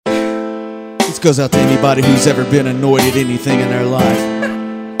This goes out to anybody who's ever been annoyed at anything in their life.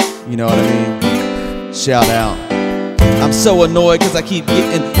 You know what I mean? Shout out. I'm so annoyed because I keep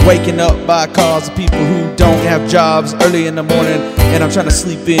waking up by calls of people who don't have jobs early in the morning, and I'm trying to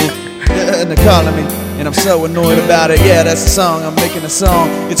sleep in, and they're calling me, and I'm so annoyed about it. Yeah, that's a song. I'm making a song.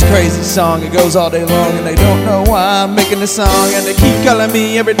 It's a crazy song. It goes all day long, and they don't know why I'm making the song, and they keep calling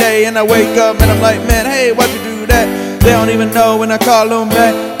me every day, and I wake up, and I'm like, man, hey, why'd you do that? They don't even know when I call them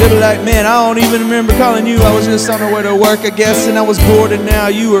back. They be like, man, I don't even remember calling you. I was just on the way to work, I guess, and I was bored, and now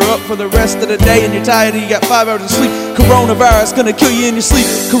you are up for the rest of the day, and you're tired, and you got 5 hours of sleep. Coronavirus gonna kill you in your sleep.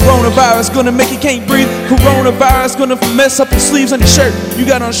 Coronavirus gonna make you can't breathe. Coronavirus gonna mess up your sleeves on your shirt. You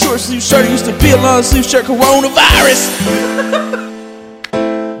got on a short sleeve shirt, it used to be a long sleeve shirt. Coronavirus.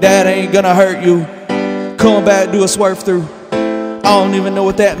 That ain't gonna hurt you. Come back, do a swerve through. I don't even know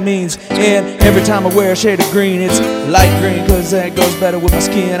what that means. And every time I wear a shade of green, it's light green, cause that goes better with my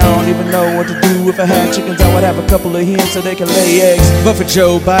skin. I don't even know what to do. If I had chickens, I would have a couple of hens so they can lay eggs. But for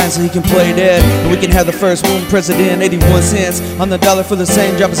Joe Biden so he can play dead, and we can have the first woman president, 81 cents on the dollar for the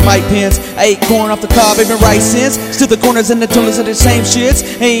same job as Mike Pence. I ate corn off the cob, ain't been right since. Still the corners and the toilets are the same shits.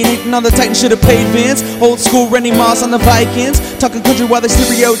 Ain't eating on the Titan, should've paid Vince. Old school Randy Moss on the Vikings, talking country while they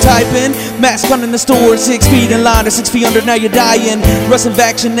stereotyping. Mask on in the store, 6 feet in line or 6 feet under, now you're dying. Russian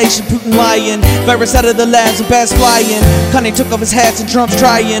vaccination, Putin lying. Virus out of the labs and bats flying. Kanye took off his hats and Trump's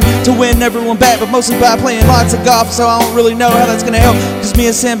trying to win everyone back, but mostly by playing lots of golf. So I don't really know how that's gonna help, cause me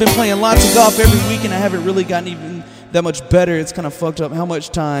and Sam been playing lots of golf every week, and I haven't really gotten even that much better. It's kind of fucked up how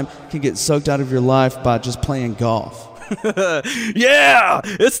much time can get sucked out of your life by just playing golf. Yeah,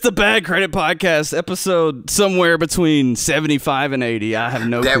 it's the Bad Credit Podcast, episode somewhere between 75 and 80. I have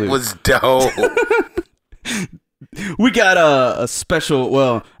no clue. That was dope. We got a special,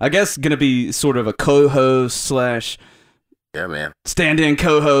 well, I guess gonna be sort of a co-host slash yeah, man, stand-in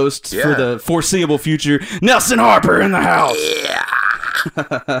co-host for the foreseeable future. Nelson Harper in the house.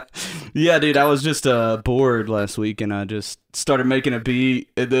 Yeah. Yeah, dude, I was just bored last week, and I just started making a beat,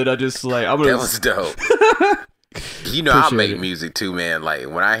 and then I just like, I'm gonna. That was dope. You know, I make music too, man. Like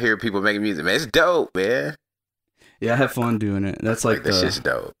when I hear people making music, man, it's dope, man. Yeah, I have fun doing it. That's like that's just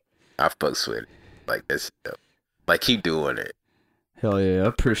dope. I fucks with it. Like that's dope. Like keep doing it. Hell yeah,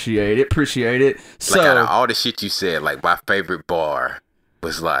 appreciate it. So like out of all the shit you said, like my favorite bar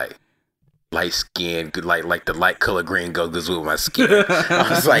was like light skin, like the light color green goes with my skin. I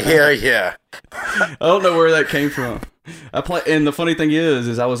was like, hell yeah. I don't know where that came from. And the funny thing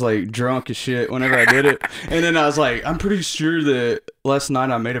is I was like drunk as shit whenever I did it, and then I was like, I'm pretty sure that last night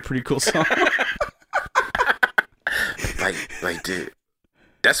I made a pretty cool song. like, dude,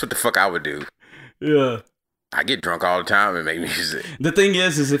 that's what the fuck I would do. Yeah. I get drunk all the time and make music. The thing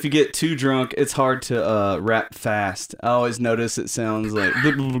is if you get too drunk, it's hard to rap fast. I always notice it sounds like.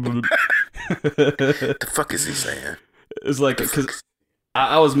 The fuck is he saying? It's like because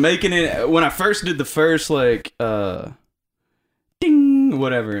I was making it when I first did the first like ding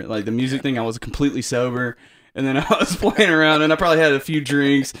whatever, like the music thing. I was completely sober, and then I was playing around, and I probably had a few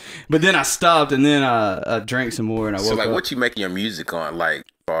drinks, but then I stopped, and then I drank some more, and I woke up. What you making your music on, like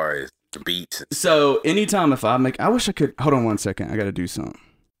as far as the beats? So anytime if I wish I could. Hold on 1 second. I got to do something.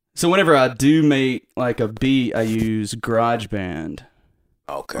 So whenever I do make like a beat, I use GarageBand.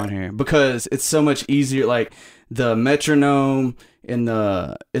 Okay. On here because it's so much easier. Like the metronome and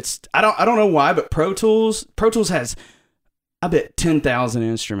I don't know why, but Pro Tools has I bet 10,000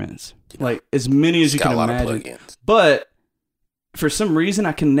 instruments, like as many as you can imagine. But for some reason,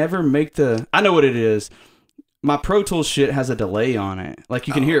 I can never make I know what it is. My Pro Tools shit has a delay on it. Like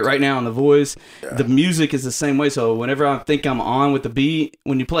you can hear it right now on the voice. Yeah. The music is the same way. So whenever I think I'm on with the beat,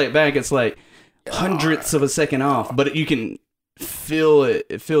 when you play it back, it's like hundredths of a second off. But you can feel it.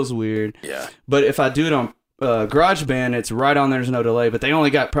 It feels weird. Yeah. But if I do it on GarageBand, it's right on there. There's no delay. But they only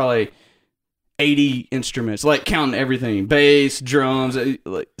got probably 80 instruments, like counting everything, bass, drums.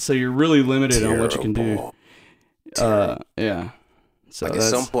 So you're really limited on what you can do. Yeah. So like at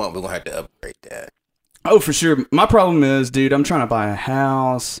some point, we're gonna have to upgrade that. Oh, for sure. My problem is, dude, I'm trying to buy a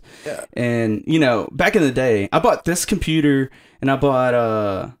house. Yeah. And, back in the day, I bought this computer and I bought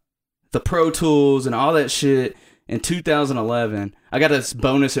the Pro Tools and all that shit in 2011. I got this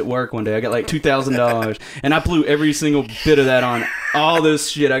bonus at work one day. I got like $2,000 and I blew every single bit of that on all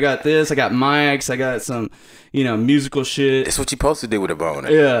this shit. I got this. I got mics. I got some, musical shit. It's what you're supposed to do with a bonus.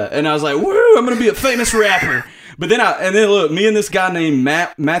 Yeah. And I was like, woo, I'm going to be a famous rapper. But then look, me and this guy named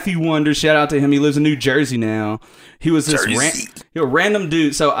Matthew Wonder, shout out to him. He lives in New Jersey now. He was this random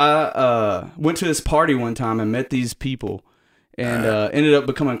dude. So I went to his party one time and met these people. and ended up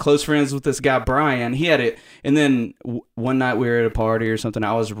becoming close friends with this guy Brian. He had it, and then one night we were at a party or something.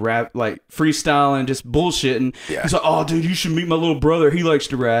 I was freestyling, just bullshitting. Yeah. He's like, "Oh, dude, you should meet my little brother. He likes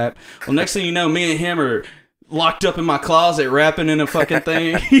to rap." Well, next thing you know, me and him are locked up in my closet rapping in a fucking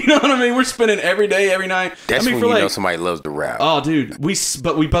thing. You know what I mean? We're spending every day, every night. That's I mean, when you know somebody loves to rap. Oh, dude, we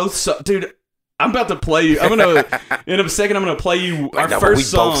both suck. Dude, I'm about to play you. In a second, I'm gonna play you our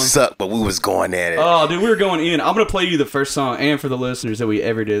first song. We both suck, but we was going at it. Oh, dude, we were going in. I'm gonna play you the first song, and for the listeners that we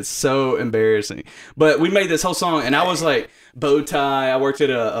ever did. It's so embarrassing. But we made this whole song, and I was like, bow tie. I worked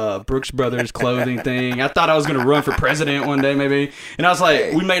at a Brooks Brothers clothing thing. I thought I was gonna run for president one day, maybe. And I was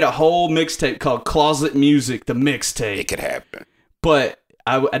like, we made a whole mixtape called Closet Music, the mixtape. It could happen. But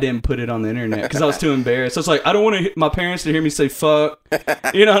I didn't put it on the internet because I was too embarrassed. I was like, I don't want my parents to hear me say fuck.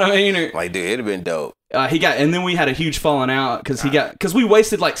 You know what I mean? Like, dude, it'd have been dope. And then we had a huge falling out because we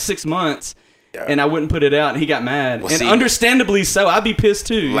wasted like 6 months. Yeah. And I wouldn't put it out, and he got mad. Well, understandably so. I'd be pissed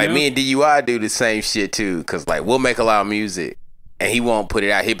too. Like, me and DUI do the same shit too, because like we'll make a lot of music, and he won't put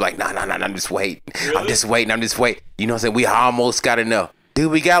it out. He'd be like, no, I'm just waiting. Really? I'm just waiting. You know what I'm saying? We almost got enough. Dude,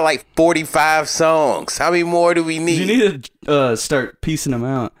 we got like 45 songs. How many more do we need? You need to start piecing them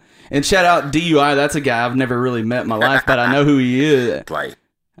out. And shout out DUI. That's a guy I've never really met in my life, but I know who he is. Like,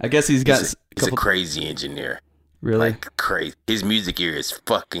 I guess he's a crazy engineer. Really? Like, crazy. His music ear is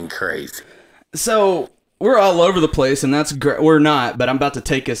fucking crazy. So we're all over the place, and that's great. We're not, but I'm about to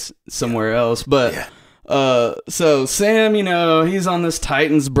take us somewhere else. But so Sam, you know, he's on this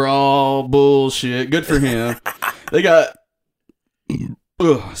Titans brawl bullshit. Good for him. They got.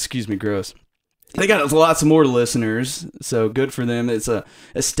 Excuse me, gross. They got lots of more listeners, so good for them. It's a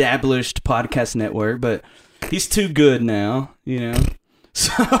established podcast network, but he's too good now, you know.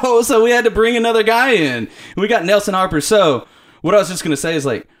 So we had to bring another guy in. We got Nelson Harper. So what I was just gonna say is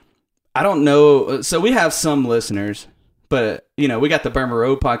like, I don't know. So we have some listeners, but you know, we got the Burma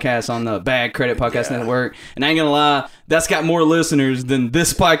Road podcast on the Bad Credit Podcast Network, and I ain't gonna lie, that's got more listeners than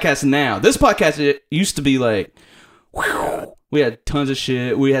this podcast now. This podcast, it used to be like, whew, we had tons of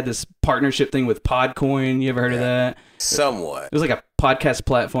shit. We had this partnership thing with Podcoin. You ever heard of that? Somewhat. It was like a podcast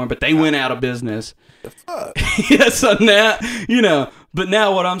platform, but they went out of business. The fuck? Yeah, so now, you know, but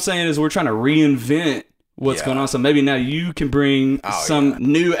now what I'm saying is we're trying to reinvent what's going on. So maybe now you can bring some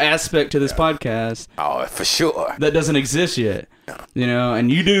new aspect to this podcast. Oh, for sure. That doesn't exist yet. You know, and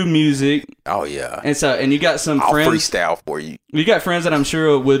you do music. Oh, yeah. And you got some friends. I'll freestyle for you. You got friends that I'm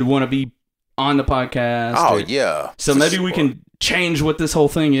sure would want to be on the podcast. Oh, yeah. So maybe we can change what this whole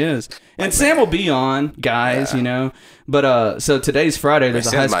thing is. And Sam will be on, guys, you know. But so today's Friday.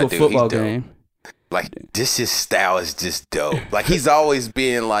 There's a high school football game. Like, his style is just dope. Like, he's always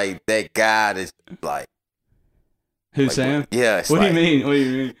been like that guy that's like. Who, like, Sam? Yeah. What do you mean? What do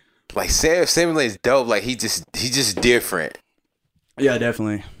you mean? Like, Sam is dope. Like, he's just different. Yeah,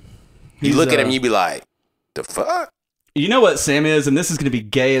 definitely. You look at him, you be like, the fuck? You know what Sam is? And this is going to be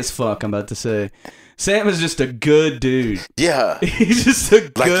gay as fuck, I'm about to say. Sam is just a good dude. Yeah. He's just a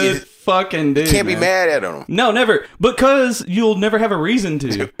good fucking dude. You can't be mad at him. No, never. Because you'll never have a reason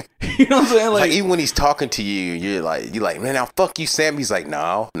to. You know what I'm saying? Like, even when he's talking to you, you're like, man, now fuck you, Sam. He's like,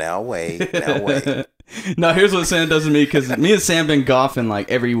 no, now wait. No, here's what Sam does to me, because me and Sam been golfing like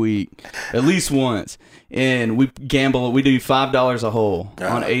every week, at least once. And we gamble. We do $5 a hole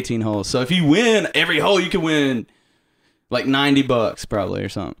on 18 holes. So if you win every hole, you can win like $90 probably or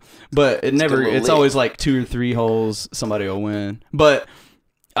something. But it's always like 2 or 3 holes somebody will win. But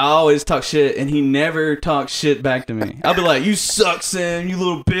I always talk shit, and he never talks shit back to me. I'll be like, you suck, Sam, you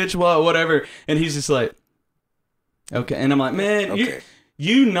little bitch, whatever. And he's just like, okay. And I'm like, man,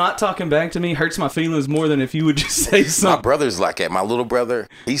 you not talking back to me hurts my feelings more than if you would just say something. My brother's like that. My little brother,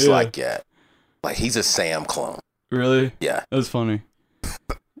 he's like that. Like, he's a Sam clone. Really? Yeah. That was funny.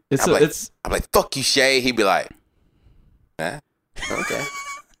 I'm like, fuck you, Shay. He'd be like, okay.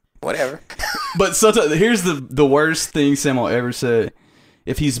 Whatever. But sometimes, here's the worst thing Sam will ever say.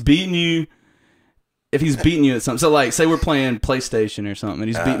 If he's beating you at something. So, like, say we're playing PlayStation or something, and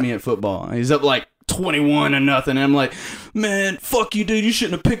he's beating me at football. And he's up, like, 21-0. And I'm like, man, fuck you, dude. You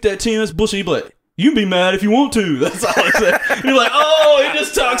shouldn't have picked that team. That's bullshit. He'd be like, you can be mad if you want to. That's all I say. You're like, oh, he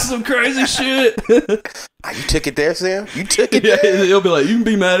just talks some crazy shit. You took it there, Sam? You took it there? Yeah, he'll be like, you can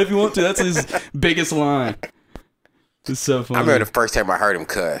be mad if you want to. That's his biggest line. It's so funny. I remember the first time I heard him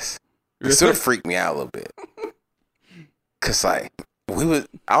cuss. It sort of freaked me out a little bit. Because, like,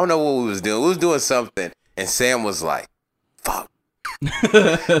 I don't know what we was doing. We was doing something, and Sam was like, fuck.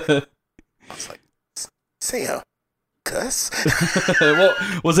 I was like, Sam, cuss? Well,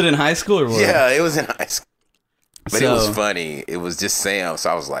 was it in high school or what? Yeah, it was in high school. But it was funny. It was just Sam, so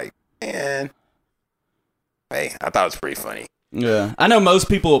I was like, man. Hey, I thought it was pretty funny. Yeah, I know most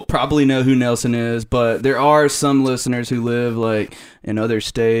people probably know who Nelson is, but there are some listeners who live like in other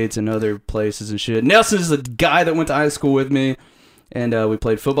states and other places and shit. Nelson is the guy that went to high school with me, and we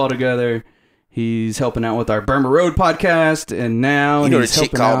played football together. He's helping out with our Burma Road podcast, and now the he's chick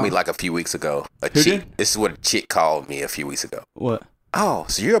helping called out. me like a few weeks ago. Who Chick. did? This is what a chick called me a few weeks ago. What? Oh,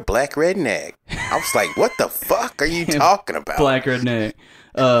 so you're a black redneck? I was like, what the fuck are you talking about? Black redneck.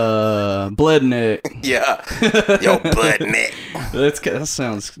 Bloodneck. Yeah, yo, bloodneck. That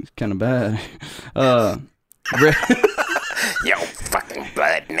sounds kind of bad. Yo, fucking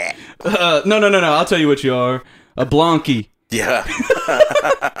bloodneck. No. I'll tell you what you are. A Blonky. Yeah.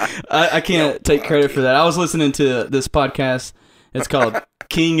 I can't take credit for that. I was listening to this podcast. It's called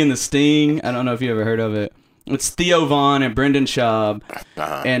King and the Sting. I don't know if you ever heard of it. It's Theo Vaughn and Brendan Schaub.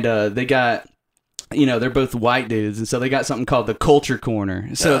 And they got, they're both white dudes. And so they got something called the Culture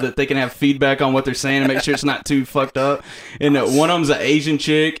Corner so that they can have feedback on what they're saying and make sure it's not too fucked up. And one of them's an Asian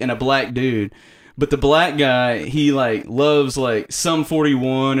chick and a black dude. But the black guy, he loves Sum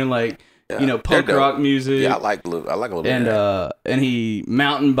 41 and punk rock music. Yeah, I like a little bit of that. And he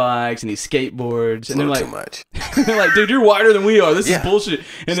mountain bikes and he skateboards. And It's they're too much. they're like, dude, you're whiter than we are. This is bullshit.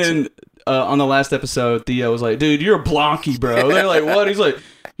 And then on the last episode, Theo was like, dude, you're a Blonky, bro. They're like, what? He's like,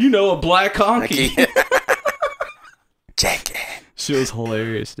 a black honky. Jackass. She was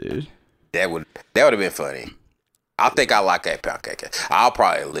hilarious, dude. That would have been funny. I think I like that podcast. I'll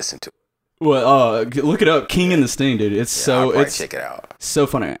probably listen to it. Well, look it up, King and the Sting, dude. I'll probably check it out. So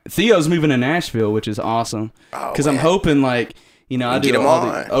funny. Theo's moving to Nashville, which is awesome. Because I'm hoping, I do all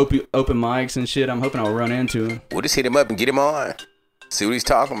the open mics and shit. I'm hoping I'll run into him. We'll just hit him up and get him on. See what he's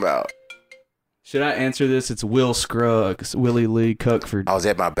talking about. Should I answer this? It's Will Scruggs, Willie Lee Cuckford. Oh, is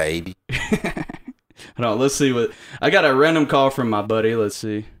that my baby? Hold on, let's see what... I got a random call from my buddy. Let's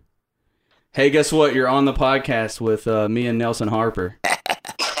see. Hey, guess what? You're on the podcast with me and Nelson Harper.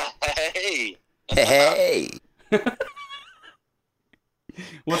 Hey.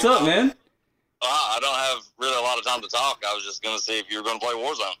 What's up, man? I don't have really a lot of time to talk. I was just going to see if you were going to play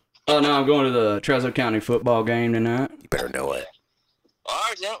Warzone. Oh, no, I'm going to the Trezzo County football game tonight. You better know it. All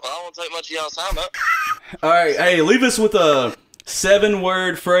right, yeah. Well, I won't take much of y'all's time up. All right, hey, leave us with a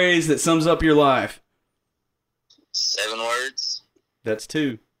 7-word phrase that sums up your life. 7 words? That's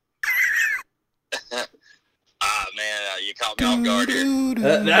 2. Man, you caught me off guard here.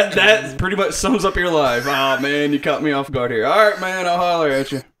 That pretty much sums up your life. Oh, man, you caught me off guard here. All right, man, I'll holler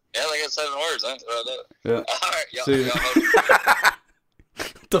at you. Yeah, they got 7 words, huh? Yeah. All right, See ya.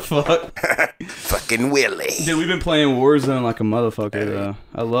 What the fuck? Fucking Willie. Dude, we've been playing Warzone like a motherfucker, though.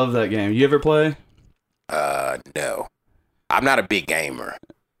 I love that game. You ever play? No. I'm not a big gamer.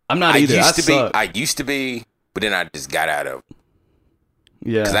 I'm not either. I used to be, but then I just got out of it.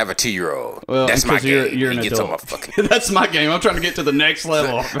 Yeah. Because I have a 2-year-old. Well, that's my game. You're an he gets adult. on my fucking... That's my game. I'm trying to get to the next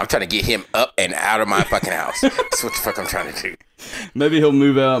level. I'm trying to get him up and out of my fucking house. That's what the fuck I'm trying to do. Maybe he'll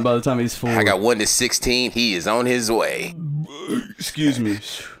move out by the time he's 4. I got one that's 16. He is on his way. Excuse me.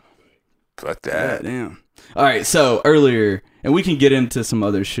 Fuck that. God damn. All right, so earlier, and we can get into some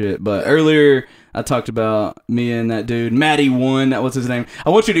other shit, but earlier I talked about me and that dude, Matty One, that was his name. I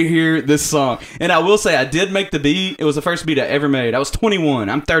want you to hear this song. And I will say, I did make the beat. It was the first beat I ever made. I was 21.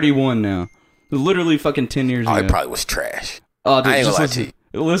 I'm 31 now. It was literally fucking 10 years ago. Oh, it probably was trash. Oh, dude, I ain't just gonna lie to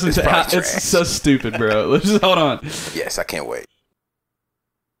you. Listen to how, it's so stupid, bro. Let's just hold on. Yes, I can't wait.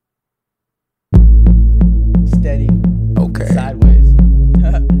 Steady. Okay. Sideways.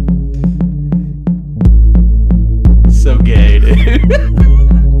 So gay, dude.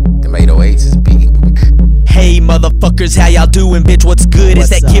 Them 808s is beat. Hey motherfuckers, how y'all doing, bitch? What's good? It's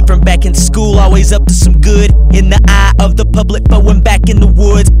that kid from back in school, always up to some good. In the eye of the public, but when back in the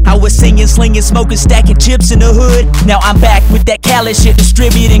woods, I was singing, slinging, smoking, stacking chips in the hood. Now I'm back with that Cali shit,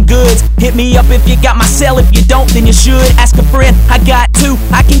 distributing goods. Hit me up if you got my cell, if you don't, then you should. Ask a friend, I got 2,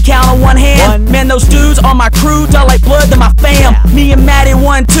 I can count on one hand. Man, those dudes are my crew, all like blood to my fam. Me and Matty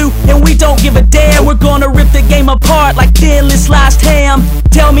 1, 2, and we don't give a damn. We're gonna rip the game apart like thinly sliced ham.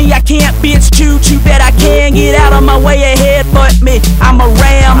 Tell me I can't, bitch, choo-choo, bet I can. Get out of my way ahead, but me, I'm a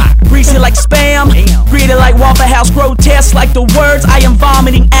ram. Greasy like spam, greedy like Waffle House, grotesque like the words I am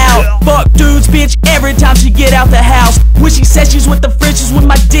vomiting out. Fuck dudes, bitch, every time she get out the house. Wish she said she's with the Frenchies with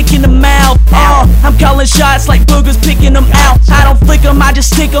my dick in the mouth. I'm calling shots like boogers, picking them out. I don't flick them, I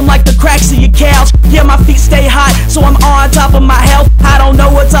just stick them like the cracks of your couch. Yeah, my feet stay hot, so I'm on top of my health. I don't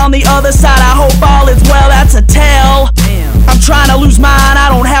know what's on the other side, I hope all is well, that's a tell. I'm trying to lose mine, I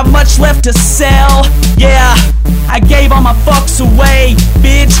don't have much left to sell. Yeah, I gave all my fucks away,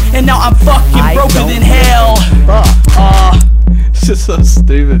 bitch, and now I'm fucking broker than hell. It's just It's so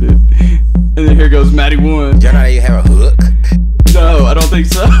stupid, dude. And then here goes Maddie One. Y'all not even have a hook? No, I don't think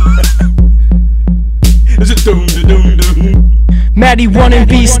so. It's a doom doom doom. Maddie 1 and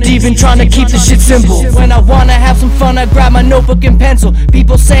B Steven trying to keep the shit simple. When I wanna have some fun, I grab my notebook and pencil.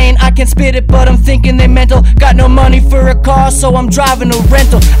 People saying I can spit it, but I'm thinking they mental. Got no money for a car, so I'm driving a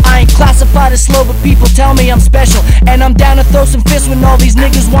rental. I ain't classified as slow, but people tell me I'm special. And I'm down to throw some fists when all these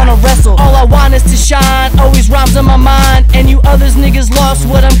niggas wanna wrestle. All I want is to shine, always rhymes on my mind. And you others niggas lost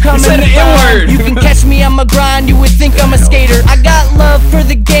what I'm coming said to the find. N-word. You can catch me on my grind, you would think I'm a skater. I got love for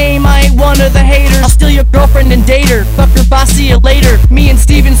the game, I ain't one of the haters. I'll steal your girlfriend and date her, fuck her boss, see you later. Me and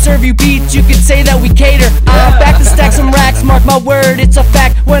Steven serve you beats, you could say that we cater. I'm back to stack some racks, mark my word, it's a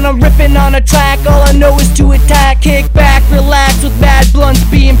fact. When I'm ripping on a track, all I know is to attack. Kick back, relax with mad blunts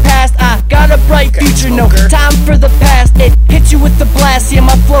being passed. I got a bright future, no time for the past. It hits you with the blast, yeah,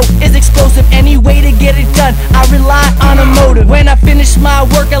 my flow is explosive. Any way to get it done, I rely on a motive. When I finish my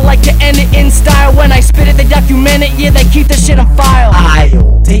work, I like to end it in style. When I spit it, they document it, yeah, they keep the shit on file.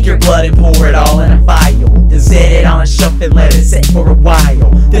 I'll take your blood and pour it all in a vial. Then set it on a shelf and let it sit for a while.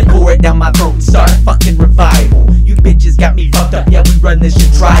 Then pour it down my throat and start a fucking revival. You bitches got me fucked up, yeah, we run this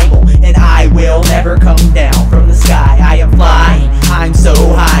shit tribal. And I will never come down from the sky. I am flying, I'm so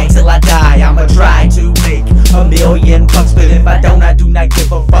high till I die. I'ma try to make $1 million bucks, but if I don't, I do not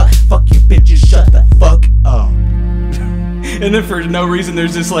give a fuck. Fuck you bitches, shut the fuck up. And then for no reason,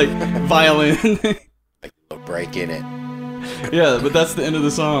 there's this like violin. Like a break in it. Yeah, but that's the end of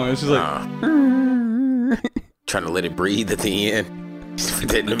the song. It's just like Trying to let it breathe at the end. Just put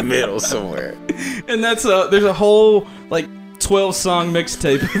that in the middle somewhere. and that's there's a whole like 12 song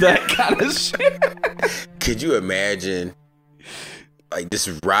mixtape of that kind of shit. Could you imagine, like,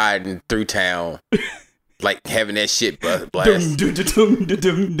 just riding through town, like having that shit blast?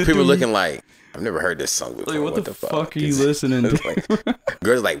 People looking like, I've never heard this song before. Like, what the fuck are you listening to? Like,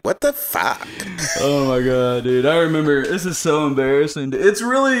 girls like, what the fuck? Oh my god, dude! I remember this is so embarrassing. It's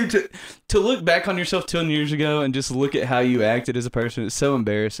really to look back on yourself 10 years ago and just look at how you acted as a person. It's so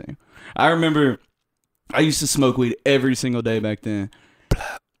embarrassing. I remember I used to smoke weed every single day back then,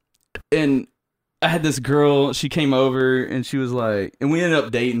 and I had this girl. She came over and she was like, and we ended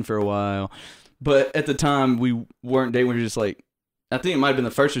up dating for a while. But at the time, we weren't dating. We were just like, I think it might have been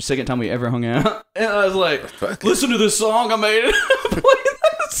the first or second time we ever hung out. And I was like, listen to this song I made. Play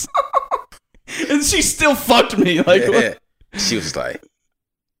that song. And she still fucked me. Like, Yeah. She was like,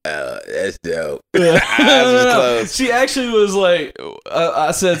 that's dope. Yeah. Eyes was closed. She actually was like,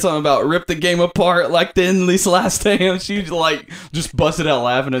 I said something about rip the game apart like the Endless Last Stand. She like just busted out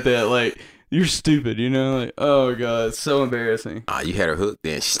laughing at that. Like, you're stupid, you know? Like, oh god, it's so embarrassing. You had her hooked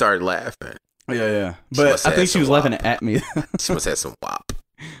then. She started laughing. Yeah. But I think she was laughing at me. She must have some wop.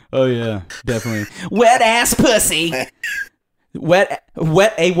 Oh yeah, definitely. Wet ass pussy. Wet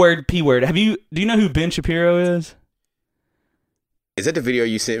A word P word. Do you know who Ben Shapiro is? Is that the video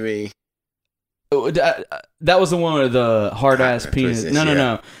you sent me? Oh, that was the one with the hard ass penis. No.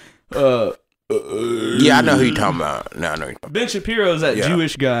 Yeah, I know who you're talking about. No, I know who you're talking about. Ben Shapiro is that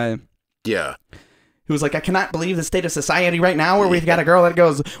Jewish guy. Yeah. Who was like, I cannot believe the state of society right now where we've got a girl that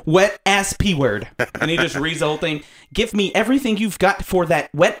goes, wet ass P word. And he just reads the whole thing. Give me everything you've got for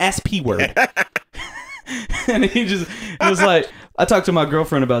that wet ass P word. And it was like, I talked to my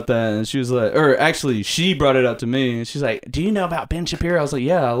girlfriend about that, and she was like, or actually, she brought it up to me, and she's like, do you know about Ben Shapiro? I was like,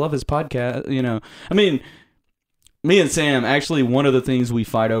 yeah, I love his podcast. You know, I mean, me and Sam, actually, one of the things we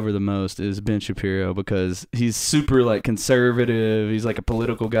fight over the most is Ben Shapiro because he's super, like, conservative. He's, like, a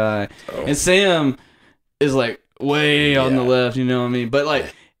political guy. Oh. And Sam is, like, way on the left, you know what I mean? But,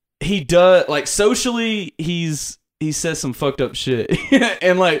 like, he does, like, socially, he says some fucked up shit.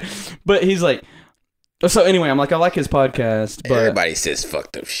 And, like, but he's, like, so anyway, I'm like, I like his podcast, but everybody says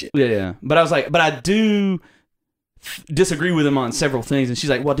fucked up shit. Yeah. But I was like, but I do disagree with him on several things. And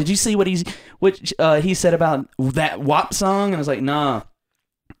she's like, well, did you see what he said about that WAP song? And I was like, nah.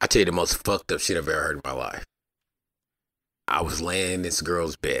 I'll tell you the most fucked up shit I've ever heard in my life. I was laying in this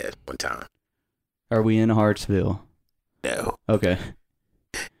girl's bed one time. Are we in Hartsville? No. Okay.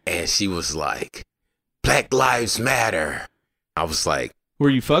 And she was like, Black Lives Matter. I was like, were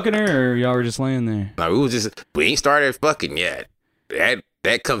you fucking her, or y'all were just laying there? No, we ain't started fucking yet.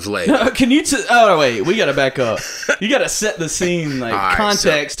 That comes later. No, can you? Oh wait, we gotta back up. You gotta set the scene, like right,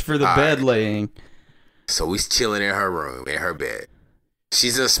 context for the bed laying. So we chilling in her room, in her bed.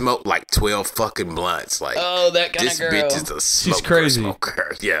 She's gonna smoke like 12 fucking blunts. Like, oh, that kind of girl. This bitch is a smoker. She's crazy.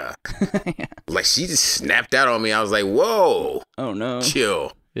 Smoker. Yeah. Like she just snapped out on me. I was like, whoa. Oh no.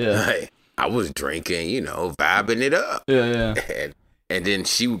 Chill. Yeah. Like, I was drinking, vibing it up. Yeah. And then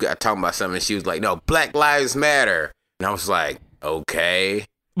she got talking about something, and she was like, no, Black Lives Matter. And I was like, okay.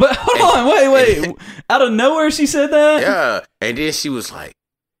 But hold on, wait. Out of nowhere, she said that. Yeah, and then she was like,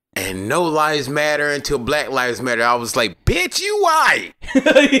 and no lives matter until Black Lives Matter. I was like, bitch, you white.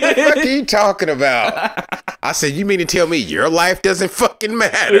 What are you talking about? I said, you mean to tell me your life doesn't fucking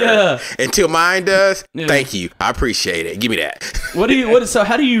matter until mine does? Yeah. Thank you. I appreciate it. Give me that. So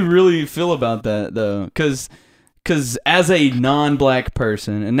how do you really feel about that though? Because as a non-black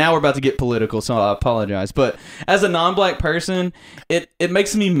person, and now we're about to get political, so I apologize, but as a non-black person, it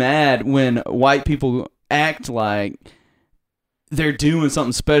makes me mad when white people act like they're doing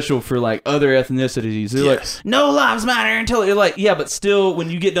something special for like other ethnicities. They're like, no lives matter until you're like, yeah, but still, when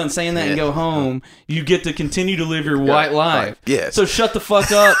you get done saying that and go home, you get to continue to live your white life. Yes. So shut the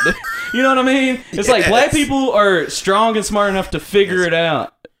fuck up. You know what I mean? It's like black people are strong and smart enough to figure it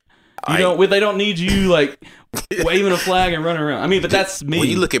out. They don't need you like waving a flag and running around. I mean, but that's me. When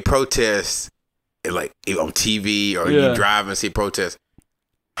you look at protests, like on TV or you drive and see protests,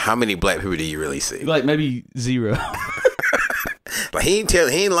 how many black people do you really see? Like maybe 0. But he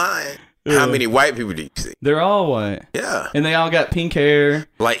ain't lying. Yeah. How many white people do you see? They're all white. Yeah. And they all got pink hair.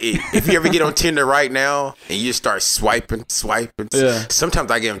 Like, if you ever get on Tinder right now and you just start swiping. Yeah.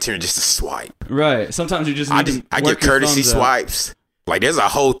 Sometimes I get on Tinder just to swipe. Right. Sometimes you just I get courtesy swipes. Like, there's a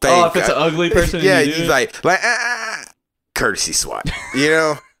whole thing. Oh, if it's an ugly person. Yeah, he's like courtesy swipe. You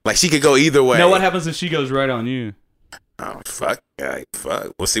know? Like, she could go either way. Now, what happens if she goes right on you? Oh, fuck.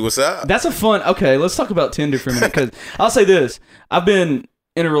 Fuck. We'll see what's up. That's a fun... Okay, let's talk about Tinder for a minute, because I'll say this. I've been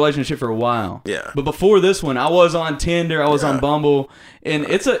in a relationship for a while. Yeah. But before this one, I was on Tinder, I was on Bumble, and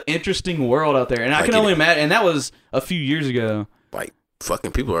it's an interesting world out there. And I can only imagine... And that was a few years ago. Like,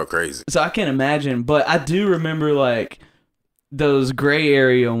 fucking people are crazy. So I can't imagine, but I do remember, like... those gray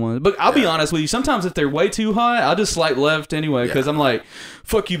area ones. But I'll be honest with you, sometimes if they're way too high, I'll just swipe left anyway, because I'm like,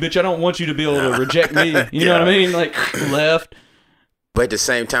 fuck you, bitch, I don't want you to be able to reject me. You know what I mean? Like, left. But at the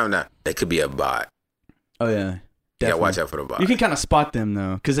same time, now, they could be a bot. Oh, yeah. You gotta watch out for the bot. You can kind of spot them,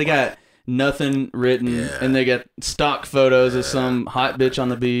 though, because they got nothing written, and they got stock photos of some hot bitch on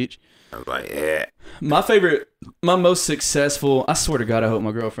the beach. I'm like, my most successful, I swear to God, I hope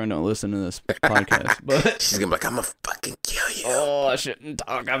my girlfriend don't listen to this podcast, but she's gonna be like, I'm gonna fucking kill you. Oh, I shouldn't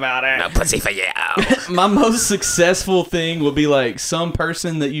talk about it. No pussy for you. My most successful thing will be like some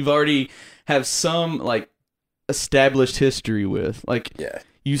person that you've already have some like established history with. Like,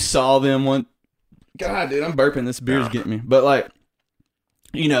 you saw them one. God, dude, I'm burping. This beer's getting me. But like,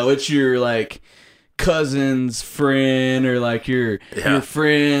 you know, it's your like cousin's friend or like your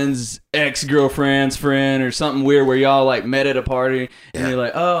friend's ex-girlfriend's friend or something weird where y'all like met at a party and you're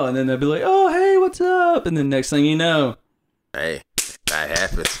like, oh, and then they'll be like, oh, hey, what's up? And then next thing you know, hey, that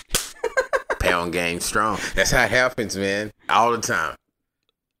happens. Pound game strong. That's how it happens, man. All the time.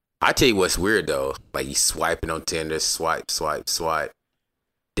 I tell you what's weird though. Like, you swiping on Tinder, swipe.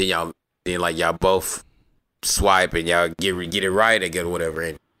 Then y'all both swipe and y'all get it right again or whatever,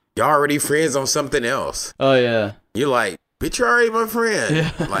 and y'all already friends on something else. Oh yeah. You're like, bitch, you're already my friend.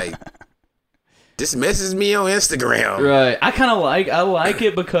 Yeah. Like, just message me on Instagram. Right. I like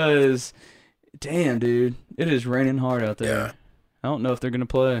it because, damn, dude, it is raining hard out there. Yeah. I don't know if they're gonna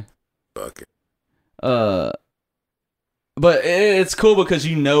play. Fuck it. But it's cool because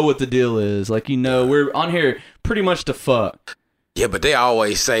you know what the deal is. Like, you know, we're on here pretty much to fuck. Yeah, but they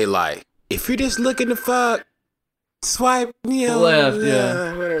always say like, if you're just looking to fuck, swipe, you know, left,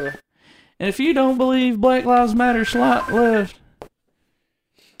 whatever. And if you don't believe Black Lives Matter, swipe left.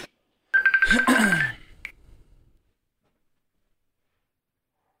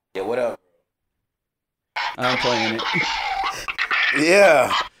 Yeah, what up? I'm playing it.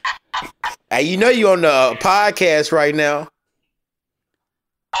 Yeah. Hey, you know you on the podcast right now.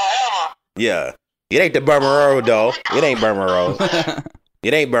 Yeah. It ain't the Burma Road, though. It ain't Burma Road.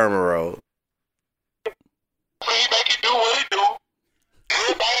 It ain't Burma Road. He make it do what he do.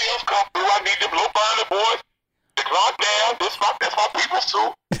 Everybody else come through. I need them low bonded boys to lock down. That's my people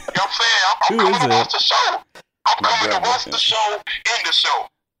too. You know what I'm saying? I'm coming to watch the show. I'm coming to watch the show in the show.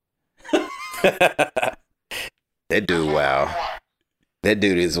 That dude, wow. That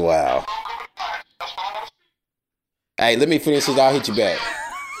dude is wow. Hey, let me finish this. I'll hit you back.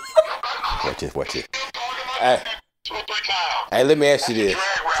 Watch it. Hey, let me ask you this.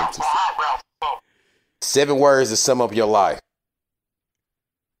 7 words to sum up your life.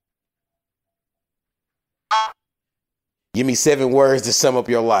 Give me 7 words to sum up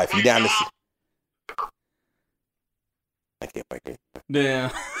your life. You down to see? I can't. Damn.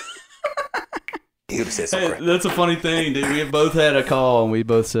 He would have said something. Hey, that's a funny thing, dude. We both had a call and we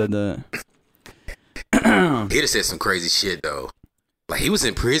both said that. He'd have said some crazy shit though. Like, he was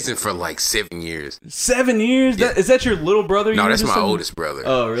in prison for like 7 years. 7 years? Yeah. Is that your little brother? No, you that's were my just saying? oldest brother.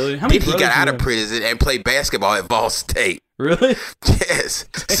 Oh, really? How many Then he brothers got out you of have? prison and played basketball at Ball State. Really? Yes.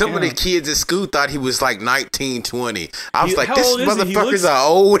 Some of the Damn. kids at school thought he was like 19, 20. I was like, how this old is he? He motherfucker's looks- an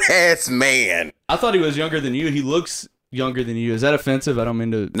old ass man. I thought he was younger than you. He looks younger than you. Is that offensive? I don't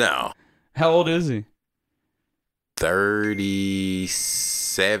mean to. No. How old is he?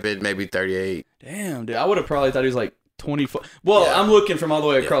 37, maybe 38. Damn, dude. I would have probably thought he was like 24. Well, Yeah. I'm looking from all the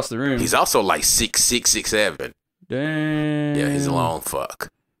way across the room. He's also like 6'6", 6'7". Damn. Yeah, he's a long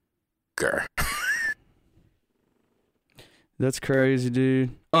fuck. Girl. That's crazy, dude.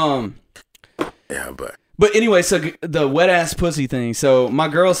 Yeah, but But anyway, so the wet ass pussy thing. So my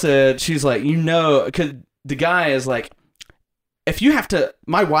girl said, she's like, because the guy is like, if you have to,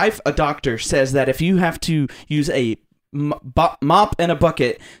 my wife, a doctor, says that if you have to use a mop and a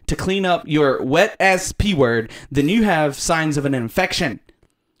bucket to clean up your wet ass P word, then you have signs of an infection.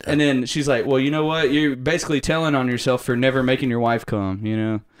 And then she's like, well, you know what? You're basically telling on yourself for never making your wife come, you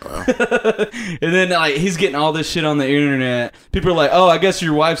know? Wow. And then like he's getting all this shit on the internet. People are like, oh, I guess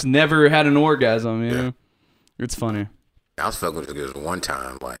your wife's never had an orgasm, you know? It's funny. I was fucking with the girls one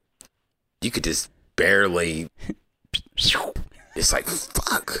time. Like, you could just barely. It's like,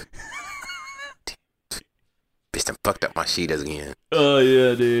 fuck. Bitch done fucked up my sheet again. Oh,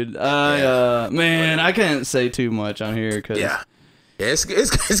 yeah, dude. Man, I can't say too much on here because... Yeah. Yeah, it's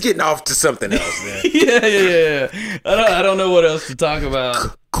getting off to something else, man. yeah. I don't know what else to talk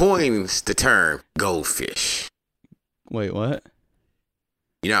about. Coins the term goldfish. Wait, what?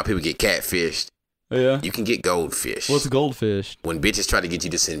 You know how people get catfished? Yeah. You can get goldfish. What's goldfish? When bitches try to get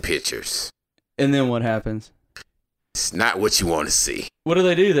you to send pictures. And then what happens? It's not what you want to see. What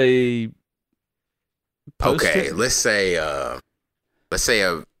do? They post Okay, it? let's say a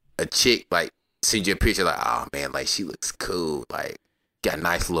chick like sends you a picture like, oh man, like she looks cool, like got a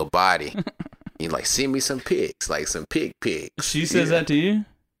nice little body. You like, send me some pics, like some pig pics. She says that to you?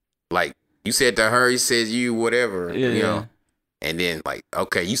 Like you said to her, he says you whatever, Yeah. you know. And then like,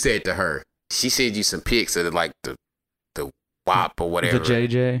 okay, you said to her, she sends you some pics of like the WAP or whatever. The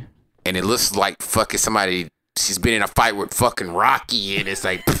JJ. And it looks like fucking somebody. She's been in a fight with fucking Rocky, and it's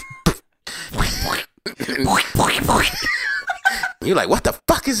like. You're like, what the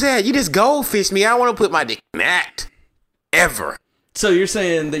fuck is that? You just goldfish me. I don't want to put my dick in that. Ever. So you're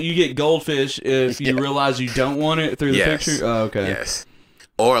saying that you get goldfish if you realize you don't want it through the Yes. picture? Oh, okay. Yes.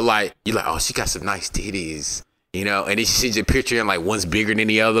 Or like, you're like, oh, she got some nice titties. You know, and then she sends you a picture and like one's bigger than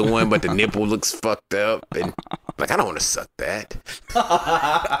the other one, but the nipple looks fucked up. And like, I don't want to suck that.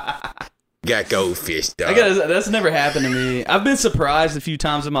 Got goldfish, dog. That's never happened to me. I've been surprised a few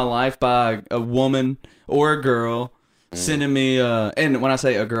times in my life by a woman or a girl sending me, and when I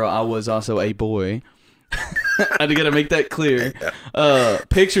say a girl, I was also a boy. I gotta make that clear.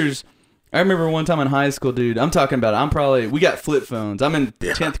 Pictures. I remember one time in high school, dude. I'm talking about. We got flip phones. I'm in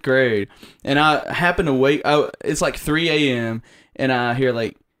 10th grade, and I happen to wake. It's like 3 a.m. and I hear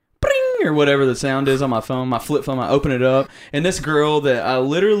like, bring or whatever the sound is on my phone, my flip phone. I open it up, and this girl that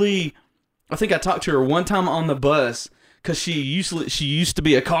I think I talked to her one time on the bus because she used to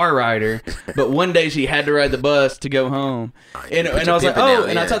be a car rider, but one day she had to ride the bus to go home, and I was like, oh,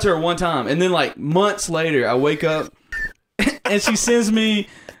 and I talked to her one time, and then like months later, I wake up, and she sends me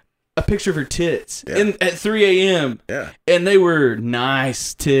a picture of her tits at 3 a.m. Yeah. And they were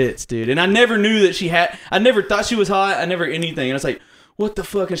nice tits, dude. And I never knew that I never thought she was hot. I never anything. And I was like, what the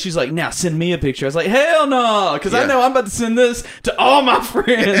fuck? And she's like, now send me a picture. I was like, hell no. Because I know I'm about to send this to all my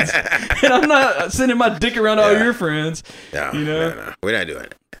friends. And I'm not sending my dick around all your friends. No, you know? no. We're not doing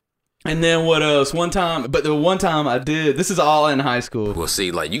it. And then what else? The one time I did, this is all in high school. Well,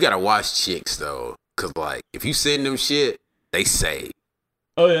 see, like, you got to watch chicks, though. Because, like, if you send them shit, they say.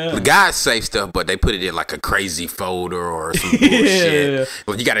 Oh, yeah. The guys say stuff, but they put it in like a crazy folder or some bullshit. Yeah.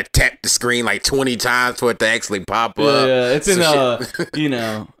 Well, you got to tap the screen like 20 times for it to actually pop up. Yeah, it's in, shit. you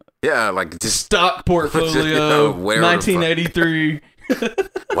know, Yeah, like just. stock portfolio, whatever the fuck. 1983.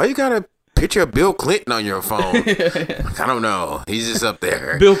 Why you got a picture of Bill Clinton on your phone? Like, I don't know. He's just up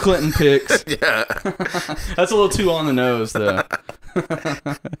there. Bill Clinton pics. Yeah. That's a little too on the nose, though.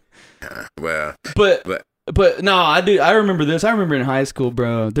 Well, But no, I do. I remember this. I remember in high school,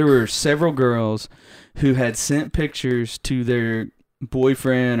 bro, there were several girls who had sent pictures to their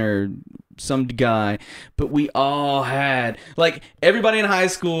boyfriend or some guy, but we all had, like, everybody in high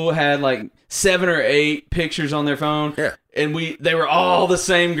school had like 7 or 8 pictures on their phone. Yeah. And they were all the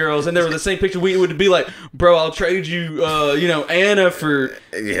same girls, and they were the same picture. We would be like, bro, I'll trade you, Anna for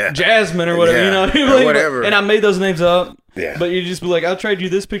Jasmine or whatever, Or whatever. And I made those names up. Yeah. But you just be like, I'll trade you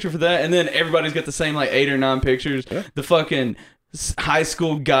this picture for that, and then everybody's got the same like 8 or 9 pictures. Yeah. The fucking high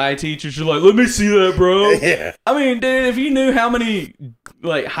school guy teachers are like, let me see that, bro. Yeah. I mean, dude, if you knew how many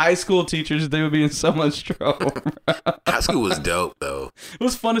like high school teachers, they would be in so much trouble. High school was dope though. It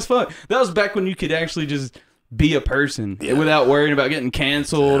was fun as fuck. That was back when you could actually just be a person Yeah. without worrying about getting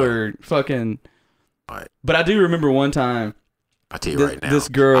canceled or fucking. Right. But I do remember one time. I'll tell you right now. This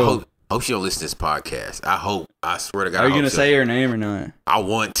girl. I hope she don't listen to this podcast. I swear to God. Are you going gonna to say her name or not? I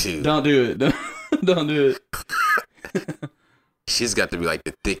want to. Don't do it. Don't do it. She's got to be like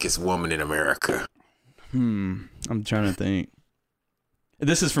the thickest woman in America. I'm trying to think.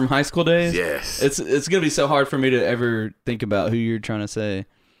 This is from high school days? Yes. It's gonna be so hard for me to ever think about who you're trying to say.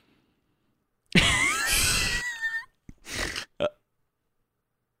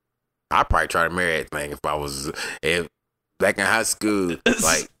 I'd probably try to marry that thing if back in high school.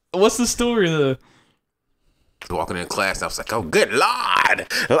 Like, What's the story though? walking in class, and I was like, "Oh, good Lord,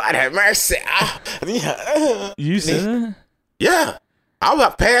 Lord have mercy!" You said that? Yeah, I was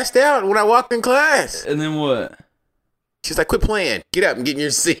like passed out when I walked in class. And then what? She's like, "Quit playing, get up and get in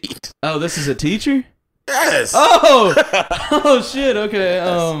your seat." Oh, this is a teacher? Yes. Oh! Oh, shit, okay.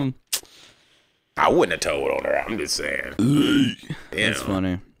 I wouldn't have told on her. I'm just saying. That's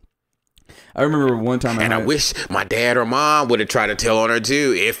funny. I remember one time And I wish my dad or mom would have tried to tell on her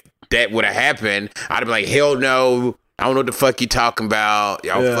too. If that would have happened, I'd have been like, hell no. I don't know what the fuck you talking about.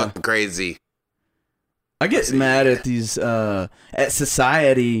 Y'all fucking crazy. I get mad at these, at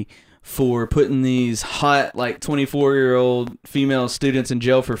society for putting these hot, like, 24-year-old female students in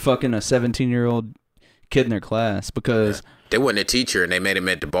jail for fucking a 17-year-old kid in their class because... They wasn't a teacher and they made him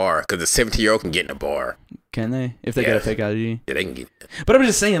at the bar because the 17-year-old can get in the bar. Can they? If they got a fake ID? Yeah, they can get it. But I'm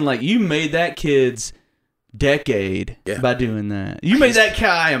just saying, like, you made that kid's decade by doing that. You made that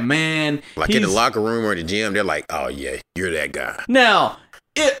guy a man. Like in the locker room or the gym, they're like, oh, yeah, you're that guy. Now,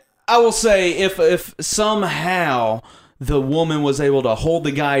 I will say, if somehow the woman was able to hold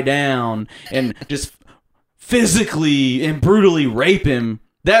the guy down and just physically and brutally rape him,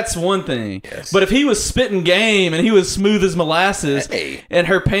 that's one thing. Yes. But if he was spitting game and he was smooth as molasses and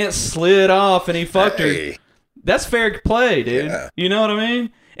her pants slid off and he fucked her, that's fair play, dude. Yeah. You know what I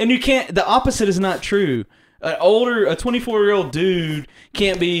mean? And you can't, the opposite is not true. A 24-year-old dude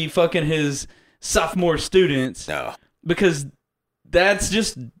can't be fucking his sophomore students. No. Because that's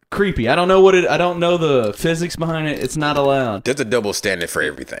just creepy. I don't know the physics behind it. It's not allowed. There's a double standard for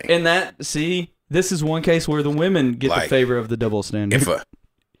everything. And this is one case where the women get the favor of the double standard.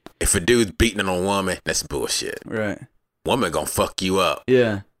 If a dude's beating on a woman, that's bullshit. Right. Woman gonna fuck you up.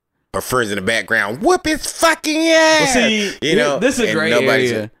 Yeah. Her friends in the background, whoop his fucking ass. Well, see, you know, this is a great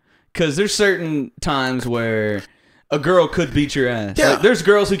area. Because there's certain times where a girl could beat your ass. Yeah. Like, there's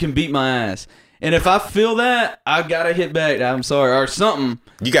girls who can beat my ass. And if I feel that, I gotta hit back. I'm sorry. Or something.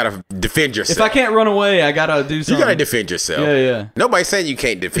 You gotta defend yourself. If I can't run away, I gotta do something. You gotta defend yourself. Yeah. Nobody's saying you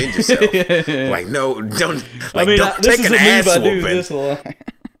can't defend yourself. Like, no, don't. Like, don't this take is an a move ass I do whooping. this a lot.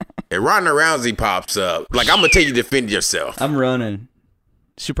 If Ronda Rousey pops up, like, I'm gonna tell you to defend yourself. I'm running.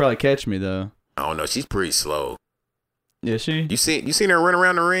 She'll probably catch me though. I don't know. She's pretty slow. Is she? You seen her run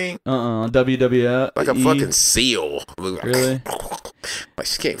around the ring? WWF. Like a fucking seal. Really? Like,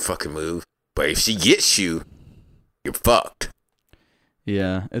 she can't fucking move. But if she gets you, you're fucked.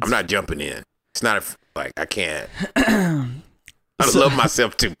 Yeah. I'm not jumping in. It's not I can't. I love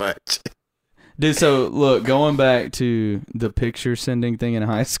myself too much. Dude, so look, going back to the picture sending thing in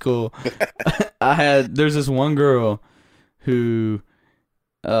high school, there's this one girl who,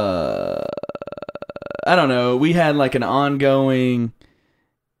 I don't know, we had like an ongoing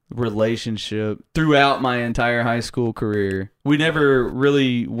relationship throughout my entire high school career. We never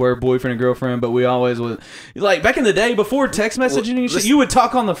really were boyfriend and girlfriend, but we always was. Like, back in the day, before text messaging and shit, you would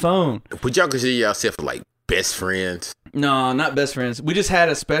talk on the phone. Would y'all consider yourself like best friends? No, not best friends. We just had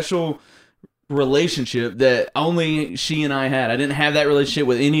a special relationship that only she and I had. I didn't have that relationship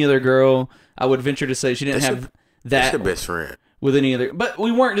with any other girl. I would venture to say she didn't have that. That's your best friend. With any other, but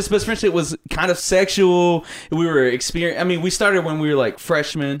we weren't just best friends. It was kind of sexual. We were we started when we were like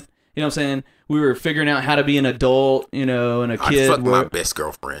freshmen. You know what I'm saying? We were figuring out how to be an adult, you know, and a kid. I fucked my best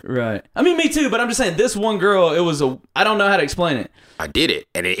girlfriend. Right. I mean, me too, but I'm just saying this one girl, I don't know how to explain it. I did it,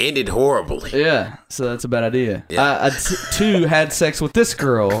 and it ended horribly. Yeah, so that's a bad idea. Yeah. I too had sex with this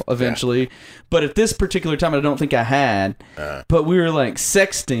girl eventually, but at this particular time, I don't think I had. But we were like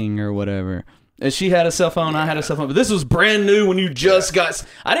sexting or whatever. And she had a cell phone, I had a cell phone. But this was brand new when you just got...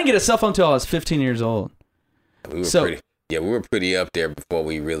 I didn't get a cell phone until I was 15 years old. We were pretty up there before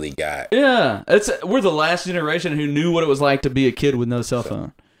we really got... Yeah. We're the last generation who knew what it was like to be a kid with no cell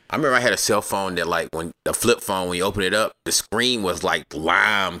phone. I remember I had a cell phone that, like, when the flip phone, when you open it up, the screen was like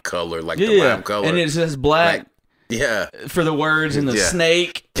lime color, lime color. And it says black. Yeah. for the words and the Yeah.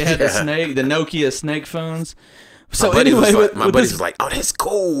 snake. It had the Yeah. snake, the Nokia snake phones. So My buddy anyway, was like, with this- was like, "Oh, that's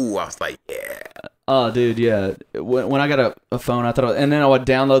cool." I was like, "Yeah." oh, dude, yeah. When I got a phone, I thought, and then I would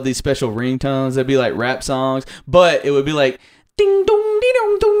download these special ringtones. They'd be like rap songs, but it would be like ding dong ding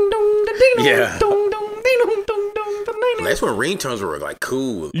dong dong dong ding dong Yeah. dong dong ding dong dong dong dong. That's when ringtones were like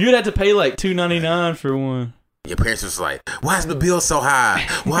cool. You'd have to pay like $2.99 for one. Your parents was like, "Why is the bill so high?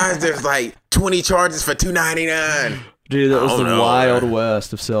 Why is there like 20 charges for $2.99?" Dude, that was I the don't know, Wild man.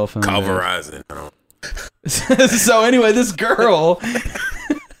 West of cell phones. Call man. Verizon. I don't- So anyway, this girl,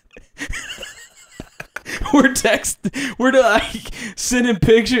 we're like sending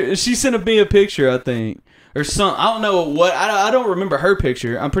pictures. She sent me a picture, I think, or some. I don't know what. I don't remember her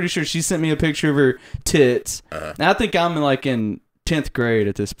picture. I'm pretty sure she sent me a picture of her tits. And I think I'm in 10th grade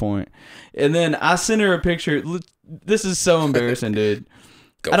at this point. And then I sent her a picture. This is so embarrassing, dude.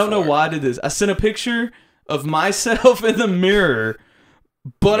 Go I don't for know it. why I did this. I sent a picture of myself in the mirror,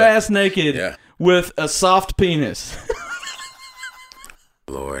 butt ass naked, Yeah. with a soft penis.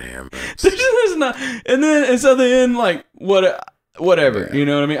 Lord have mercy. There's not, and so then like whatever, you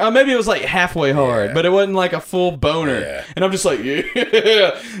know what I mean? Maybe it was like halfway hard, Yeah. but it wasn't like a full boner. Yeah. And I'm just like,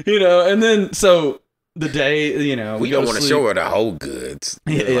 yeah, you know. And then so the day, you know, We go don't to want to sleep. show her the whole goods.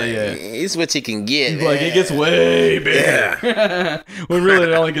 Yeah, yeah, Like, yeah. It's what you can get. Like it gets way bigger. Yeah. When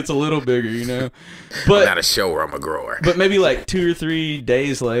really it only gets a little bigger, you know. I'm But not a shower. I'm a grower. But maybe like 2 or 3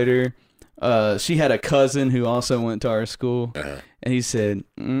 days later, she had a cousin who also went to our school, and he said,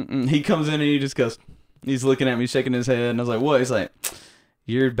 he comes in and he just goes, he's looking at me, shaking his head, and I was like, what? He's like,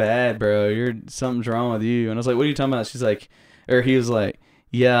 you're bad, bro. Something's wrong with you. And I was like, what are you talking about? He was like,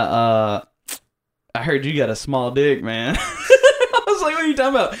 yeah, I heard you got a small dick, man. I was like, what are you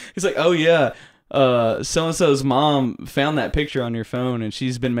talking about? He's like, oh yeah. So-and-so's mom found that picture on your phone, and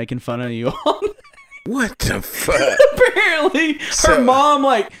she's been making fun of you all What the fuck? apparently her So- mom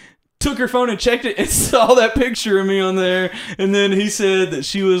like took her phone and checked it and saw that picture of me on there, and then he said that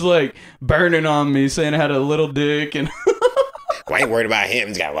she was like burning on me, saying I had a little dick, and I ain't worried about him.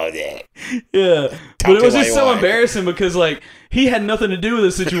 He's got a low dick. yeah, but to it was him just while so you want. embarrassing because like he had nothing to do with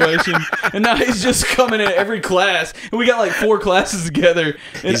the situation, and now he's just coming in every class, and we got like 4 classes together,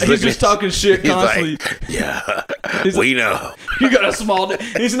 and he's looking just at- talking shit He's constantly. like, yeah, He's we know. You got a small dick.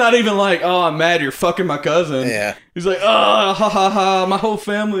 He's not even like, oh, I'm mad you're fucking my cousin. Yeah. He's like, oh, ha ha ha, my whole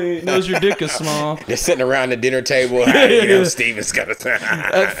family knows your dick is small. They're sitting around the dinner table. You yeah. know, Steven's got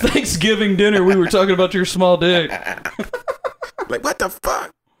At Thanksgiving dinner, we were talking about your small dick. like, what the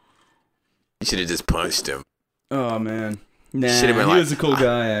fuck? You should have just punched him. Oh, man. Nah, Should've been he like, was a cool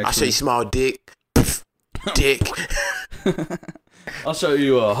guy, I'll show you actually. small dick. Dick. I'll show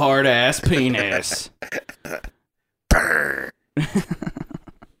you a hard-ass penis. Burn. That's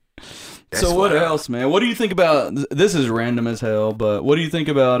So what wild. else, man? What do you think about... This is random as hell, but what do you think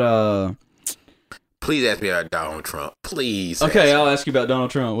about... Please ask me about Donald Trump. Please. Okay, ask I'll ask you about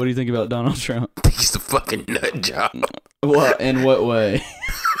Donald Trump. What do you think about Donald Trump? me. He's the fucking nut job. What? In what way?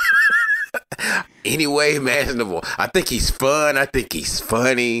 Any way imaginable. I think he's fun. I think he's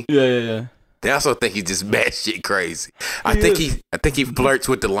funny. Yeah. I also think he's just batshit crazy. I He think he flirts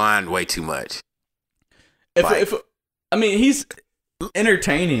with the line way too much. If I mean, he's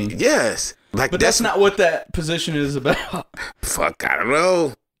entertaining, Yes. Like but that's not what that position is about. fuck, I don't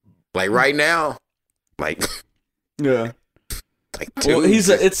know. Like right now. Like Yeah. two. Well,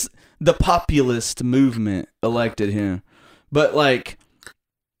 it's the populist movement elected him, but like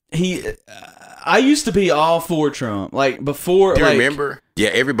I used to be all for Trump, like before. Do you like, remember? Yeah,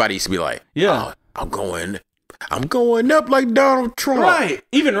 everybody used to be like, Yeah. "Oh, I'm going up like Donald Trump." Right?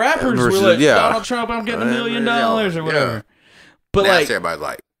 Even rappers were Versus- like, yeah. Donald Trump, I'm getting $1 million or Yeah. whatever. But Now like, everybody's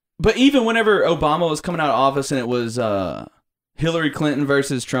like, but even whenever Obama was coming out of office and it was Hillary Clinton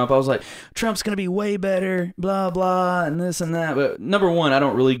versus Trump, I was like, Trump's gonna be way better, blah blah, and this and that. But number one, I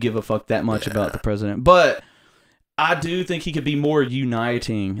don't really give a fuck that much about the president, but I do think he could be more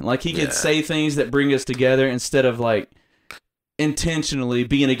uniting. Like he could say things that bring us together instead of like intentionally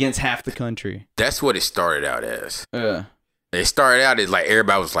being against half the country. that's what it started out as. Yeah. It started out as like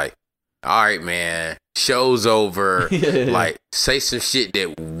everybody was like, "All right, man, show's over." Yeah. Like, say some shit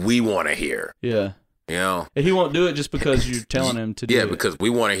that we want to hear. Yeah. You know? And he won't do it just because you're telling him to do Yeah, it. because we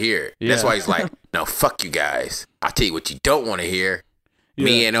want to hear it. That's Yeah. why he's like, "No, fuck you guys. I'll tell you what you don't want to hear. Yeah.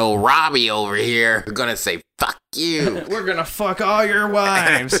 Me and old Robbie over here are gonna say fuck you." We're gonna fuck all your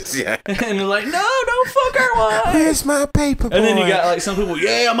wives. Yeah. And they're like, no, don't fuck our wives. Where's my paper boy? And then you got like some people,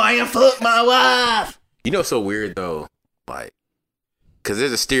 yeah, man, fuck my wife. You know what's so weird though? Like, because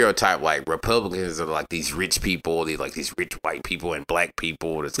there's a stereotype like Republicans are like these rich people, these rich white people and black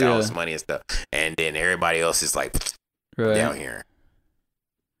people that's got all this money and stuff, and then everybody else is like down here.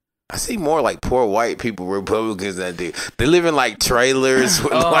 I see more like poor white people Republicans than I do. They live in like trailers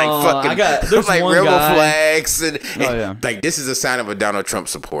with like fucking there's like one rebel guy. flags and like this is a sign of a Donald Trump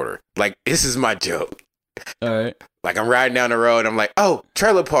supporter. Like this is my joke. All right. Like I'm riding down the road, I'm like, oh,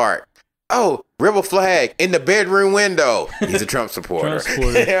 trailer park. Oh, rebel flag in the bedroom window. He's a Trump supporter.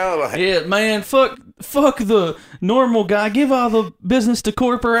 Yeah, man, fuck the normal guy. Give all the business to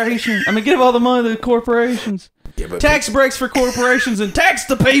corporations. I mean, give all the money to corporations. Yeah, tax breaks for corporations and tax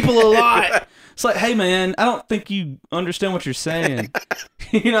the people a lot. It's like, hey, man, I don't think you understand what you're saying.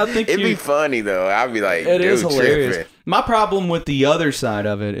 I think it'd be funny though. I'd be like, it is hilarious. Tripping. My problem with the other side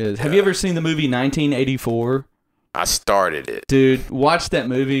of it is, have you ever seen the movie 1984? I started it, dude. Watch that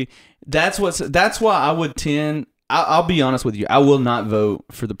movie. That's why I would tend. I'll be honest with you. I will not vote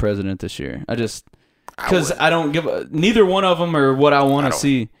for the president this year. Because I don't give neither one of them are what I want to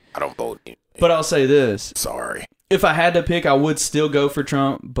see. I don't vote. But I'll say this. Sorry. If I had to pick, I would still go for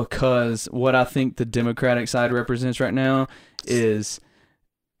Trump because what I think the Democratic side represents right now is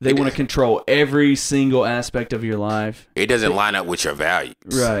they want to control every single aspect of your life. It doesn't line up with your values.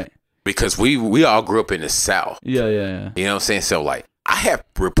 Right. Because we all grew up in the South. Yeah. You know what I'm saying? So like, I have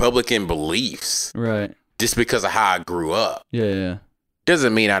Republican beliefs. Right. Just because of how I grew up. Yeah.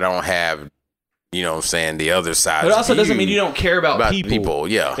 Doesn't mean I don't have, you know what I'm saying, the other side. But it also doesn't mean you don't care about people.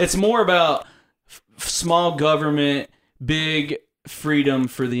 Yeah. It's more about small government, big freedom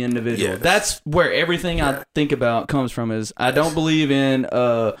for the individual. Yes. That's where everything I think about comes from is I don't believe in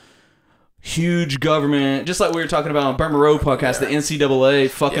huge government, just like we were talking about on Burma Road podcast, the NCAA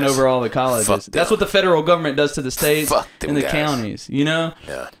fucking over all the colleges. That's what the federal government does to the states and the counties, Yeah.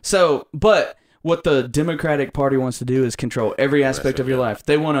 So, but what the Democratic Party wants to do is control every aspect of your life.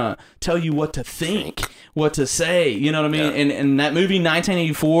 They want to tell you what to think, what to say, you know what I mean? Yeah. And that movie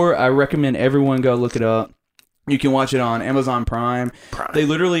 1984, I recommend everyone go look it up. You can watch it on Amazon Prime. They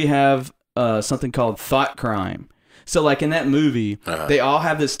literally have something called Thought Crime. So, like in that movie, they all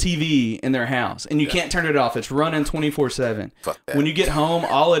have this TV in their house, and you can't turn it off. It's running 24/7. When you get home,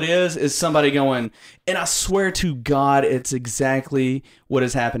 all it is somebody going, and I swear to God, it's exactly what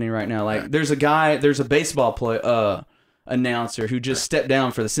is happening right now. Like, there's a baseball announcer who just stepped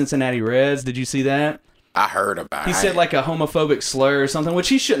down for the Cincinnati Reds. Did you see that? I heard about it. He said like a homophobic slur or something, which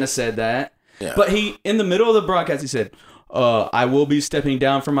he shouldn't have said that. Yeah. But in the middle of the broadcast, he said, I will be stepping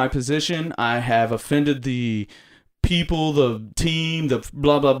down from my position. I have offended the people, the team, the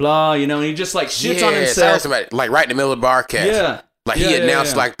blah blah blah, and he just like shits on himself. Like right in the middle of the broadcast. Yeah. Like he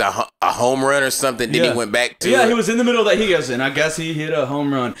announced like a home run or something, then he went back to it. He was in the middle of that. He goes, and I guess he hit a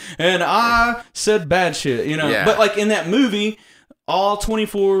home run. And I said bad shit, Yeah. But like in that movie, all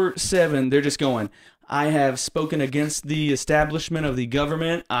 24/7, they're just going, I have spoken against the establishment of the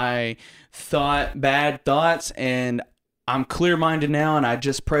government. I thought bad thoughts, and I'm clear-minded now, and I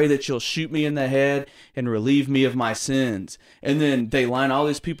just pray that you'll shoot me in the head and relieve me of my sins. And then they line all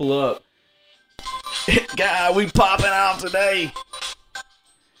these people up. God, we popping out today.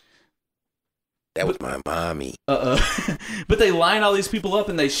 That was my mommy. But they line all these people up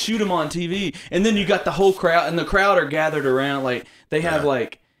and they shoot them on TV. And then you got the whole crowd, and the crowd are gathered around. Like, they have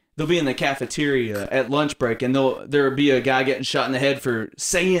they'll be in the cafeteria at lunch break, and there'll be a guy getting shot in the head for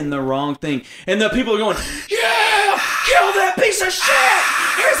saying the wrong thing. And the people are going, yeah, kill that piece of shit.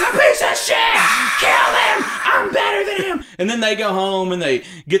 Here's a piece of shit. Kill him. I'm better than him. And then they go home and they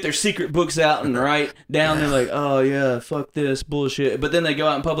get their secret books out and write down. They're like, oh yeah, fuck this bullshit. But then they go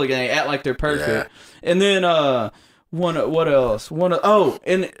out in public and they act like they're perfect. Yeah. And then what else?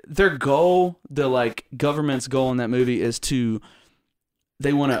 And their goal, the government's goal in that movie is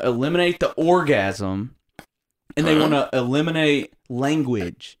they want to eliminate the orgasm, and they want to eliminate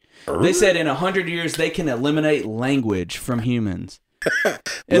language. They said in 100 years they can eliminate language from humans. We're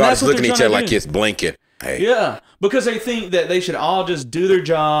just looking at each other like it's blinking. Hey. Yeah, because they think that they should all just do their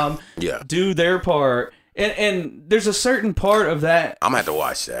job, do their part. And there's a certain part of that. I'm going to have to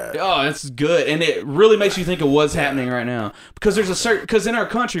watch that. Oh, it's good. And it really makes you think of what's happening right now. Because because in our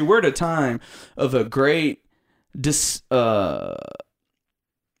country, we're at a time of a great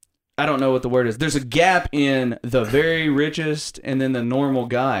I don't know what the word is. There's a gap in the very richest and then the normal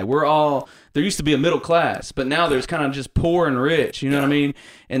guy. There used to be a middle class, but now there's kind of just poor and rich. You know what I mean?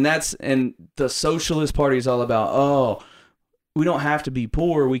 And the Socialist Party is all about, we don't have to be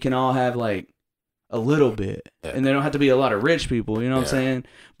poor. We can all have a little bit. Yeah. And there don't have to be a lot of rich people. You know what I'm saying?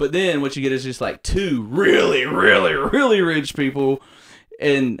 But then what you get is just two really, really, really rich people.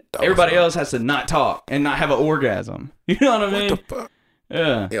 And everybody else has to not talk and not have an orgasm. You know what I mean? What the fuck?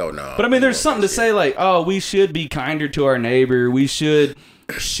 Yeah. Hell no. But I mean, there's something to say like, oh, we should be kinder to our neighbor. We should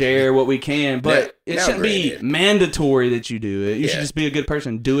share what we can, but it Now shouldn't be granted. mandatory that you do it. You should Yeah. just be a good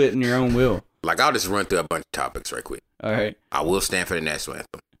person. Do it in your own will. Like, I'll just run through a bunch of topics right quick. All right. I will stand for the national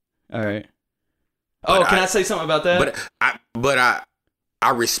anthem. All right. But Oh, can I say something about that? But I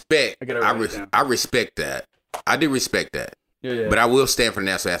respect. I gotta write it down. I respect that. I do respect that. Yeah. But I will stand for the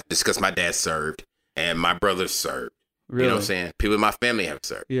national anthem just because my dad served and my brothers served. Really? You know what I'm saying? People in my family have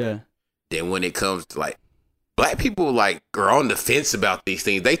served. Yeah. Then when it comes to like black people, like are on the fence about these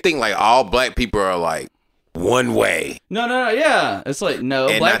things. They think like all black people are like one way. No. Yeah. It's like, no,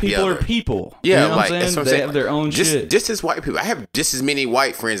 And black not the people are other. people. Yeah, You know like what I'm that's saying? what I'm They saying. have their own shit. Just as white people, I have just as many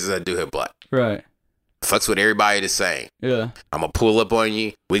white friends as I do have black. Right. Fucks with everybody the same. Yeah. I'm gonna pull up on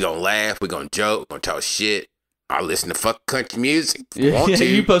you. We gonna laugh. We gonna joke. Gonna talk shit. I listen to fuck country music. If you Yeah, want to.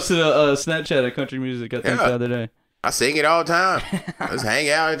 you posted a Snapchat of country music, I think, Yeah. the other day. I sing it all the time. Let's hang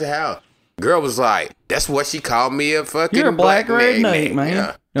out at the house. Girl was like, "That's what she called me a fucking You're a black redneck, name." man.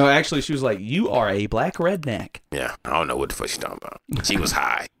 Yeah, No, actually, she was like, you are a black redneck. yeah. I don't know what the fuck she talking about. She was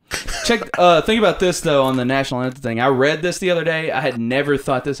high. Check. Think about this though on the national anthem thing. I read this the other day. I had never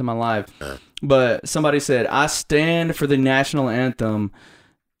thought this in my life, but somebody said, "I stand for the national anthem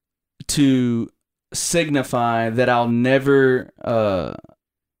to signify that I'll never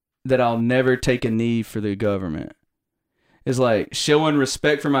take a knee for the government." It's like showing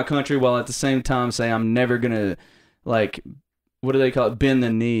respect for my country while at the same time saying I'm never gonna, like, what do they call it? Bend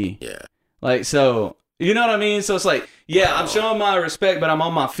the knee. Yeah, Like, so, you know what I mean? So it's like, yeah, I'm showing my respect, but I'm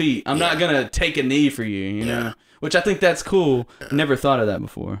on my feet. I'm not going to take a knee for you, you know? Which I think that's cool. Never thought of that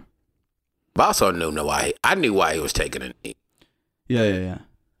before. but I also knew why. I knew why he was taking a knee. Yeah.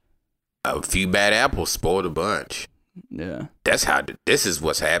 A few bad apples spoiled a bunch. Yeah. That's how. This is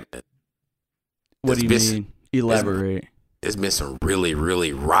what's happening. What do you There's mean? Elaborate. There's been some really,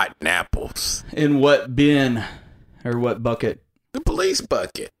 really rotten apples. In what bin or what bucket? The police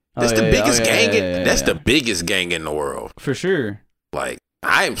bucket. Oh, That's the yeah, biggest yeah. Oh, yeah, gang. yeah, yeah, That's yeah. the biggest gang in the world. For sure. Like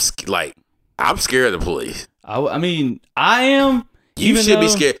I'm scared of the police. I mean, I am. You even should be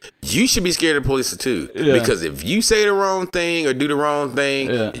though- scared. You should be scared of police too. Yeah. Because if you say the wrong thing or do the wrong thing,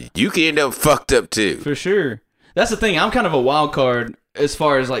 Yeah. you can end up fucked up too. For sure. That's the thing. I'm kind of a wild card as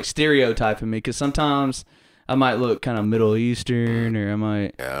far as like stereotyping me, because sometimes I might look kind of Middle Eastern, or I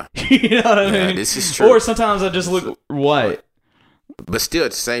might, Yeah. you know what I Yeah, mean? this is true. Or sometimes I just look white. But still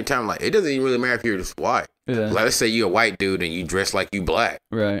at the same time, like it doesn't even really matter if you're just white. Yeah. Like let's say you're a white dude and you dress like you black.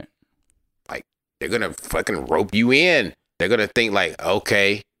 Right. Like they're gonna fucking rope you in. They're gonna think like,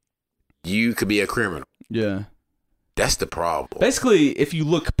 okay, you could be a criminal. Yeah. That's the problem. Basically, if you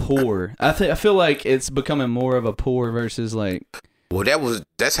look poor, I feel like it's becoming more of a poor versus like, Well,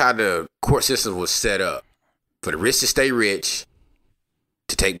 that's how the court system was set up. For the rich to stay rich,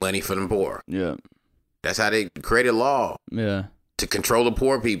 to take money from the poor. yeah, That's how they created law yeah, to control the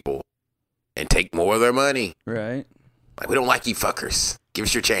poor people and take more of their money. right. Like, we don't like you fuckers. Give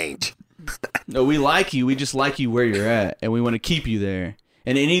us your change. No, we like you. We just like you where you're at, and we want to keep you there.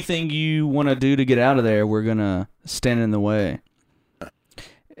 And anything you want to do to get out of there, we're gonna stand in the way.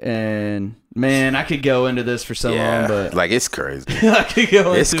 And man, I could go into this for so long, but like it's crazy. I could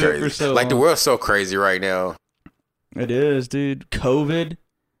go It's into it crazy. for so Like the long. world's so crazy right now. It is, dude. COVID.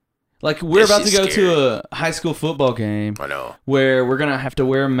 Like we're That about to go shit's to a high school football game I know. where we're gonna have to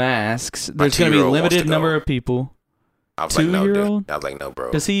wear masks. There's gonna be 2-year-old wants limited to number go. of people. I was like, no, dude. 2-year-old? I was like, no,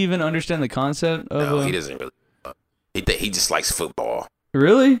 bro. Does he even understand the concept of? No, he doesn't really. He just likes football.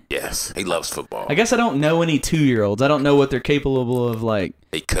 Really? Yes, he loves football. I guess I don't know any 2-year-olds. I don't know what they're capable of. Like,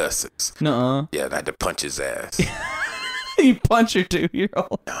 He cusses. nuh-uh. Yeah, I had to punch his ass. You punch your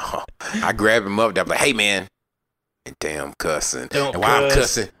 2-year-old. No. I grabbed him up. I'm like, hey, man. And damn, cussing. Don't and while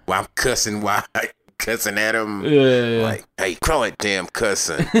cuss. I'm cussing at him. Yeah. Like, hey, call it damn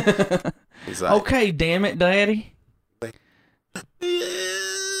cussing. He's like, Okay, damn it, daddy. like,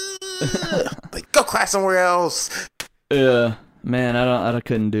 go cry somewhere else. Yeah, man, I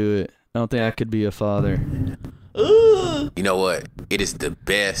couldn't do it. I don't think I could be a father. You know what? It is the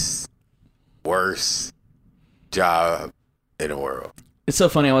best, worst job in the world. It's so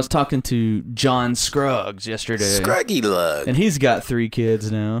funny. I was talking to John Scruggs yesterday, Scruggy lug. and he's got 3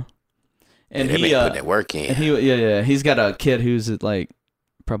 kids now. And They've he, been putting that work in. and he, he's got a kid who's at like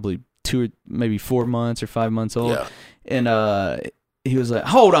probably 2 or maybe 4 months or 5 months old. Yeah. And he was like,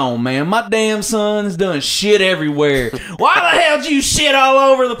 "Hold on, man, my damn son's doing shit everywhere. Why the hell did you shit all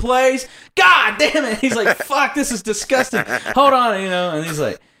over the place? God damn it!" He's like, "Fuck, this is disgusting. Hold on, you know." And he's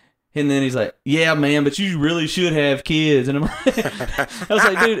like, And then he's like, yeah, man, but you really should have kids. And I'm like, I was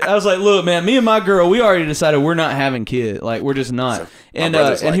like, dude, look, man, me and my girl, we already decided we're not having kids. Like, we're just not. And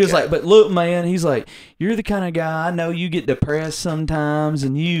he was like, but look, man, he's like, you're the kind of guy, I know you get depressed sometimes,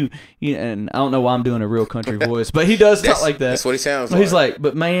 and you and I don't know why I'm doing a real country voice, but he does talk like that. That's what he sounds like. He's like,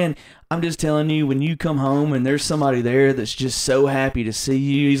 but man, I'm just telling you, when you come home and there's somebody there that's just so happy to see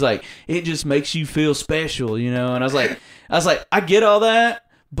you, he's like, it just makes you feel special, you know? And I was like, I get all that.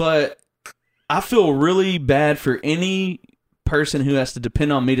 But I feel really bad for any person who has to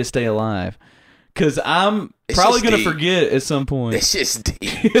depend on me to stay alive. Because I'm probably going to forget at some point. It's just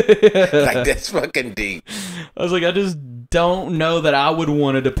deep. Like, that's fucking deep. I was like, I just don't know that I would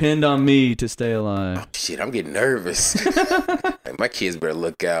want to depend on me to stay alive. Oh, shit, I'm getting nervous. Like, my kids better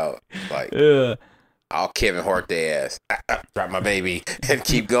look out. Like, yeah. I'll Kevin Hart their ass. Drop my baby and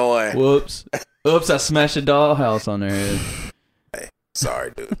keep going. Whoops. Oops, I smashed a dollhouse on their head. Hey,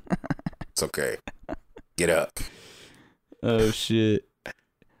 sorry, dude. It's okay. Get up. Oh, shit.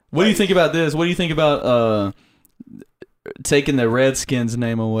 What do you think about this? What do you think about taking the Redskins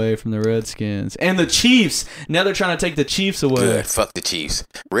name away from the Redskins? And the Chiefs. Now they're trying to take the Chiefs away. Good. Fuck the Chiefs.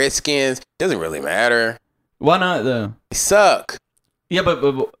 Redskins, doesn't really matter. Why not, though? They suck. Yeah,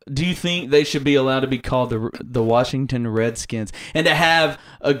 but do you think they should be allowed to be called the Washington Redskins? And to have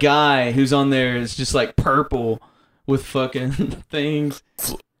a guy who's on there is just like purple with fucking things.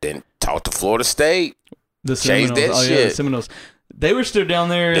 Then talk to Florida State. The Seminoles. Change that shit. Yeah, the Seminoles. They were still down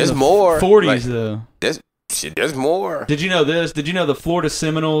there There's in the more. 40s, like, though. There's more. Did you know this? Did you know the Florida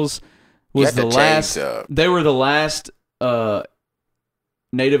Seminoles was the last... They were the last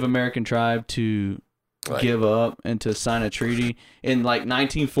Native American tribe to... give up and to sign a treaty in like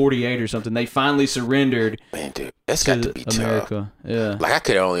 1948 or something. They finally surrendered. Man, dude, that's got to be America. Tough. Yeah, like I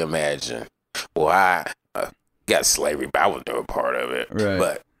could only imagine. Well, I got slavery, but I was no part of it. Right.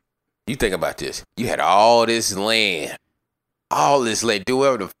 But you think about this: you had all this land, do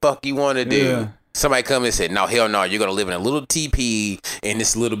whatever the fuck you want to do. Yeah. Somebody come and said, "No, hell no, you're gonna live in a little teepee in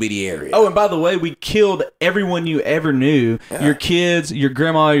this little bitty area." Oh, and by the way, we killed everyone you ever knew. Yeah. Your kids, your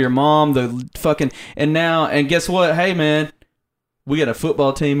grandma, your mom, the fucking... And guess what? Hey, man, we got a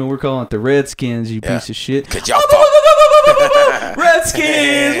football team and we're calling it the Redskins, you piece of shit. Cause y'all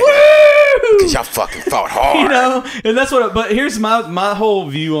Redskins! Woo! Cause y'all fucking fought hard. You know? And that's what... But here's my whole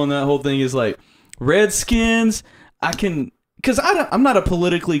view on that whole thing is like, Redskins, I can... Because I'm not a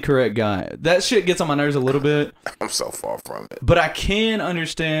politically correct guy. That shit gets on my nerves a little bit. I'm so far from it. But I can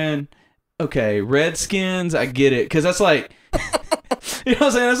understand, okay, Redskins, I get it. Because that's like, you know what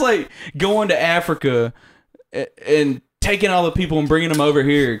I'm saying? It's like going to Africa and taking all the people and bringing them over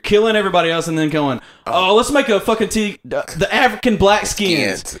here, killing everybody else, and then going, oh let's make a fucking the African black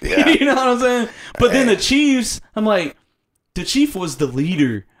skins. Yeah. You know what I'm saying? But then the Chiefs, I'm like, the chief was the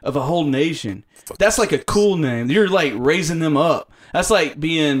leader of a whole nation. That's like a cool name. You're like raising them up. That's like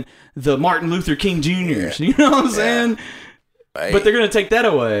being the Martin Luther King Jr.'s. You know what I'm saying? Hey. But they're gonna take that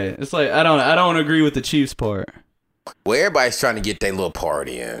away. It's like I don't agree with the Chiefs part. Well, everybody's trying to get their little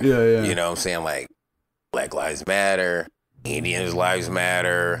party in. Yeah. You know what I'm saying? Like Black Lives Matter, Indians' lives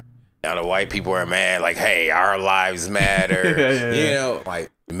matter. Now the white people are mad, like, hey, our lives matter. Yeah. You know,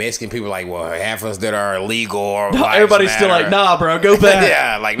 like the Mexican people are like, well, half of us that are illegal or everybody's still like, nah, bro, go back.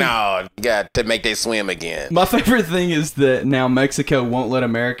 Yeah, like, no, you got to make they swim again. My favorite thing is that now Mexico won't let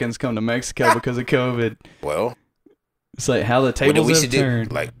Americans come to Mexico because of COVID. Well, it's like how the tables have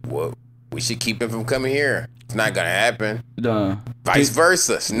turned. Like, well, we should keep them from coming here. It's not gonna happen. No. Vice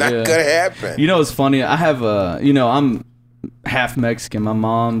versa. It's not gonna happen. You know what's funny? I have I'm half Mexican. My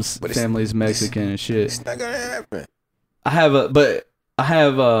mom's family's Mexican and shit. It's not gonna happen. I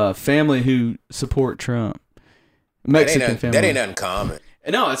have a family who support Trump. Mexican family. That ain't uncommon.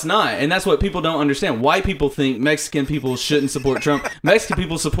 No, it's not. And that's what people don't understand. White people think Mexican people shouldn't support Trump. Mexican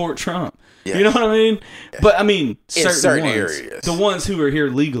people support Trump. Yes. You know what I mean? Yeah. But I mean, certain ones, areas. The ones who are here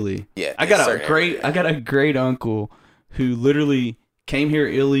legally. Yeah. I got a great uncle who literally came here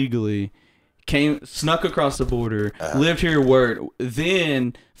illegally, snuck across the border, lived here, worked,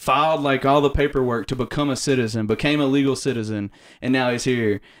 then filed like all the paperwork to become a citizen, became a legal citizen, and now he's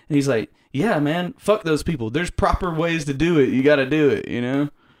here. And he's like, yeah, man, fuck those people. There's proper ways to do it. You got to do it, you know?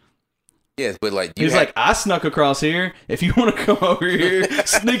 Yes, but like... He's like, I snuck across here. If you want to come over here,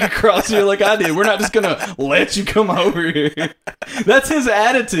 sneak across here like I did. We're not just going to let you come over here. That's his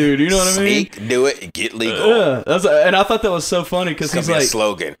attitude, you know what I mean? Sneak, do it, get legal. And I thought that was so funny because he's like...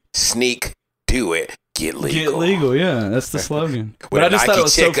 slogan, sneak, do it, get legal. Get legal, yeah. That's the slogan. But I just thought it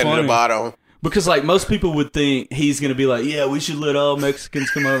was so funny. Under the bottom. Because like most people would think he's gonna be like, yeah, we should let all Mexicans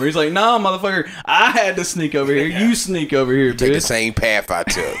come over. He's like, no, motherfucker, I had to sneak over here. You sneak over here, Take the bitch. same path I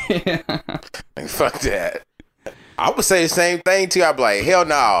took. Like, fuck that. I would say the same thing too. I'd be like, hell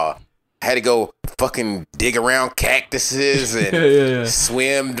no. I had to go fucking dig around cactuses and Yeah.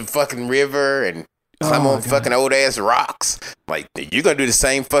 swim the fucking river and climb on fucking old ass rocks. Like, you're gonna do the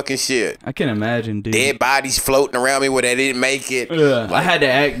same fucking shit. I can imagine, dude. Dead bodies floating around me where they didn't make it. Yeah, I had to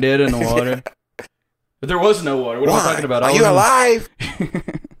act dead in the water. But there was no water. What am I talking about? Are you alive?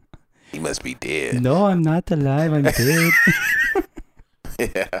 He must be dead. No, I'm not alive. I'm dead.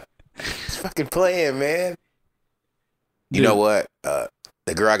 Yeah. It's fucking playing, man. You know what?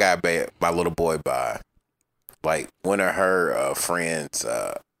 The girl I got my little boy by, like, one of her friends,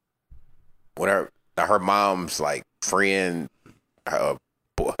 one of her mom's, like, friend, her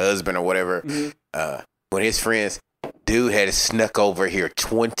husband or whatever, when his friends, dude had snuck over here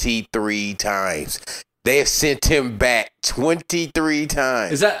 23 times. They have sent him back 23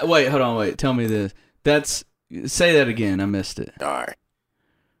 times. Is that... Wait, hold on, wait. Tell me this. That's... Say that again. I missed it. All right.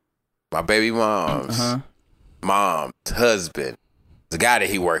 My baby mom's husband, the guy that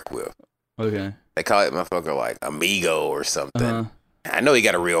he worked with. Okay. They call it motherfucker like Amigo or something. I know he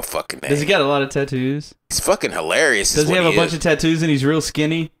got a real fucking name. Does he got a lot of tattoos? He's fucking hilarious. Does he have a bunch of tattoos and he's real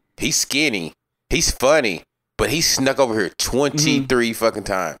skinny? He's skinny. He's funny. But he snuck over here 23 fucking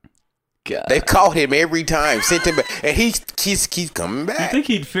times. God. They caught him every time, sent him back, and he keeps coming I back. think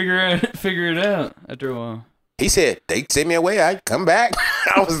he'd figure it out after a while. He said, they sent me away, I'd come back.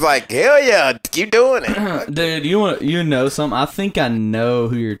 I was like, hell yeah, keep doing it. Dude, you know something? I think I know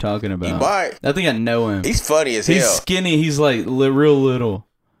who you're talking about. You might. I think I know him. He's funny as He's hell. skinny. He's like real little.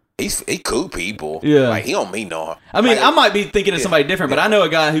 He cool people. Yeah. Like, he don't mean no. I mean, like, I might be thinking of somebody different, but yeah. I know a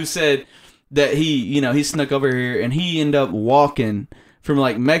guy who said that he snuck over here and he ended up walking from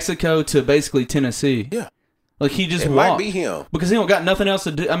like Mexico to basically Tennessee. Yeah. Like he just It walked. might be him. Because he don't got nothing else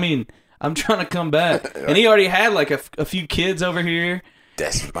to do. I mean, I'm trying to come back. And he already had like a few kids over here.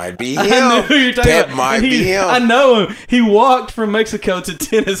 That might be him. I know who you're talking that about. might be him. I know him. He walked from Mexico to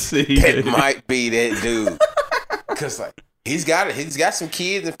Tennessee. That dude. might be that dude. Because like he's got some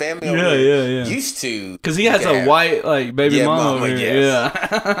kids and family over Yeah, there. yeah. Used to. Because he has a white like baby mama over here. yes.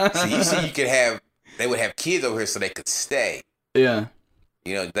 Yeah. So they would have kids over here so they could stay. Yeah.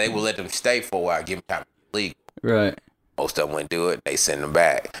 You know, they would let them stay for a while, give them time to leave. Right. Most of them wouldn't do it. They send them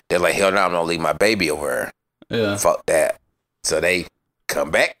back. They're like, hell no, I'm gonna leave my baby over here. Yeah. Fuck that. So they come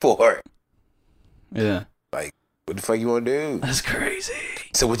back for it. Yeah. Like, what the fuck you want to do? That's crazy.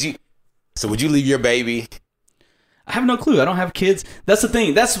 So would you leave your baby? I have no clue. I don't have kids. That's the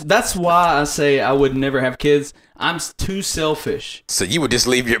thing. That's why I say I would never have kids. I'm too selfish. So you would just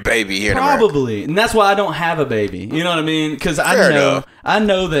leave your baby here in America? Probably. And that's why I don't have a baby. You know what I mean? Because Fair enough. I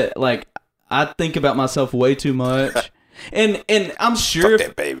know that like I think about myself way too much. And I'm sure Fuck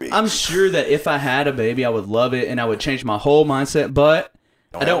that baby. I'm sure that if I had a baby, I would love it and I would change my whole mindset. But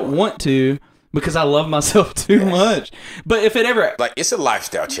I don't want to because I love myself too much. But if it ever, Like, it's a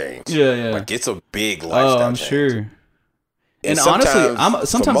lifestyle change. yeah. Like, it's a big lifestyle Oh, I'm change. sure. And honestly,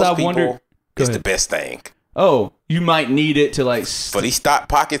 sometimes for I most wonder. people, Go it's ahead. the best thing. Oh, you might need it to like. For these stock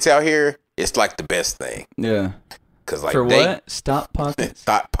pockets out here, it's like the best thing. Yeah. Cause like For they, what? Stop pockets.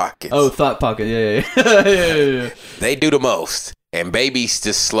 Thought pockets. Oh, thought pocket. Yeah. Yeah. They do the most, and babies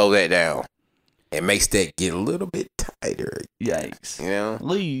just slow that down. It makes that get a little bit tighter. Yikes. You know.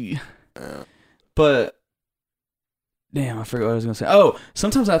 Lee. Yeah. But damn, I forgot what I was gonna say. Oh,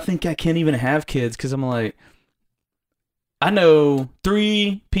 sometimes I think I can't even have kids because I'm like, I know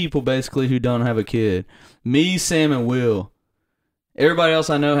 3 people basically who don't have a kid. Me, Sam, and Will. Everybody else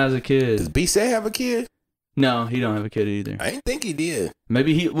I know has a Does kid. B-Say have a kid? No, he don't have a kid either. I didn't think he did.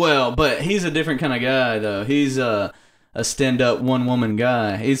 Maybe but he's a different kind of guy though. He's a stand-up one-woman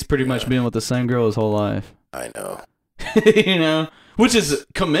guy. He's pretty much been with the same girl his whole life. I know. You know, which is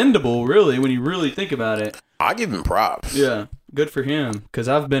commendable, really, when you really think about it. I give him props. Yeah, good for him. Because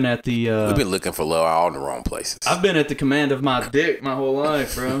I've been at the We've been looking for love all in the wrong places. I've been at the command of my dick my whole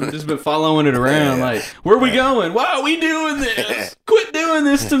life, bro. Just been following it around. Like, where are we going? Why are we doing this? Quit doing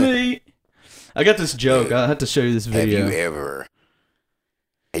this to me. I got this joke. I have to show you this video. Have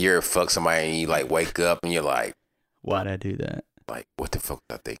you ever fucked somebody and you like wake up and you're like, Why'd I do that? like, what the fuck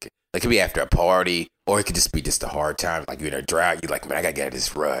was I thinking? Like, it could be after a party, or it could just be just a hard time. Like, you're in a drought, you're like, man, I gotta get out of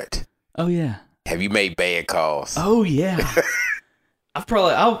this rut. Oh, yeah. Have you made bad calls? Oh, yeah.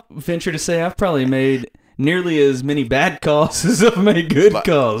 I'll venture to say I've probably made nearly as many bad calls as I've made good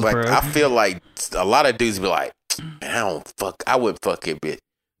calls, like, bro. I feel like a lot of dudes be like, man, I wouldn't fuck it, bitch.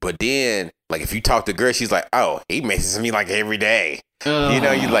 But then Like if you talk to a girl, she's like, oh, he messages me like every day. You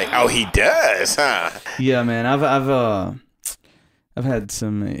know, you're like, oh, he does, huh? Yeah, man. I've had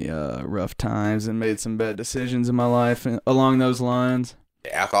some rough times and made some bad decisions in my life along those lines.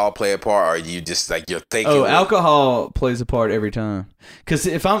 Alcohol play a part, or you just like you're thinking? Oh, alcohol plays a part every time. Because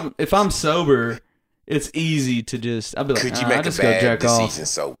if I'm sober, it's easy to just. I'll be like, could you make a bad decision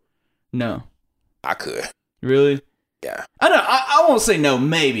sober? No, I could. Really? Yeah. I won't say no.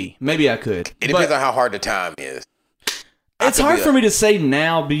 Maybe I could. It depends on how hard the time is. It's hard for me to say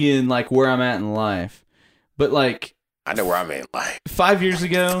now, being like where I'm at in life, but like I know where I'm at in life. 5 years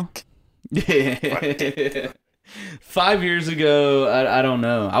ago. Yeah. 5 years ago, I don't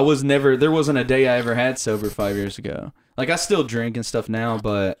know. There wasn't a day I ever had sober 5 years ago. Like, I still drink and stuff now,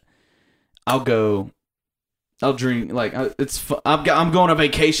 but I'll drink, like, I'm going on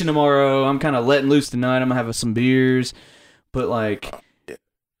vacation tomorrow. I'm kind of letting loose tonight. I'm going to have some beers. But, like, where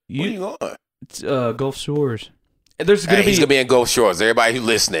you going? Gulf Shores. He's going to be in Gulf Shores. Everybody who's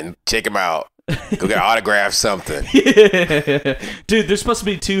listening, check him out. Go get autograph something. Yeah. Dude, there's supposed to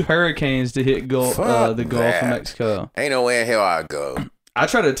be 2 hurricanes to hit the Gulf of Mexico. Ain't no way in hell I'd go. I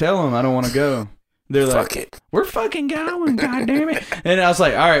try to tell them I don't want to go. They're Fuck like, it. We're fucking going, goddamn it. And I was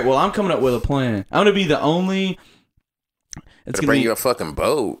like, all right, well, I'm coming up with a plan. I'm going to be the only... It's going to bring you a fucking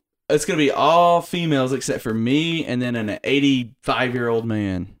boat. It's going to be all females except for me and then an 85-year-old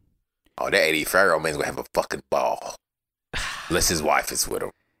man. Oh, that 85-year-old man's going to have a fucking ball. Unless his wife is with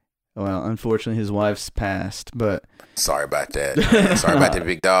him. Well, unfortunately, his wife's passed, but... Sorry about that. Sorry about the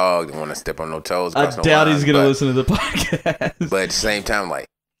big dog. Don't want to step on no toes. I doubt he's going to listen to the podcast. But at the same time, like,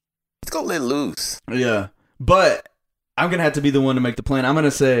 let's go let loose. Yeah. But I'm going to have to be the one to make the plan. I'm going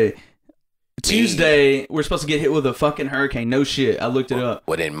to say, Tuesday, we're supposed to get hit with a fucking hurricane. No shit. I looked it up.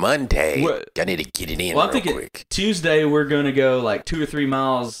 Well, then Monday, y'all need to get it in real quick. Tuesday, we're going to go like 2 or 3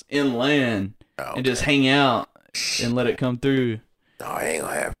 miles inland and just hang out and let it come through. No, I ain't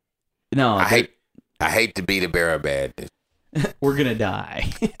going to have. No, I hate to be the bearer of bad news. We're gonna die.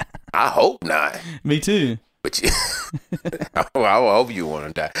 I hope not. Me too. But I hope you want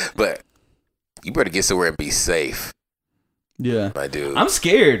to die. But you better get somewhere and be safe. Yeah, my dude. I'm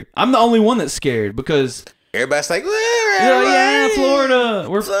scared. I'm the only one that's scared because everybody's like, yeah, Florida.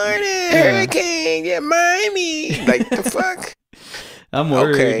 We're Florida, hurricane, yeah, Miami. Like the fuck. I'm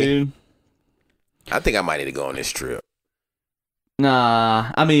worried, dude. I think I might need to go on this trip.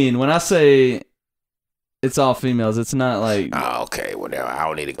 Nah, I mean, when I say it's all females, it's not like... Oh, okay. Well, now I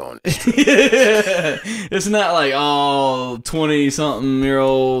don't need to go on this. It's not like all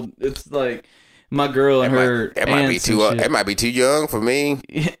 20-something-year-old. It's like my girl and her It might be too young for me.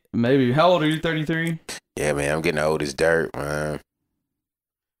 Maybe. How old are you, 33? Yeah, man. I'm getting old as dirt, man.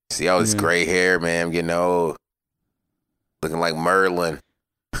 See all this gray hair, man. I'm getting old. Looking like Merlin.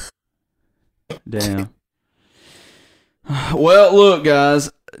 Damn. Well, look,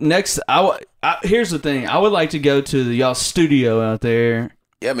 guys. Next, here's the thing. I would like to go to y'all studio out there.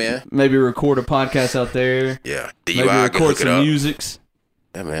 Yeah, man. Maybe record a podcast out there. Yeah. Maybe record some musics.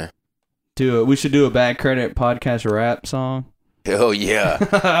 Yeah, man. We should do a Bad Credit podcast rap song. Hell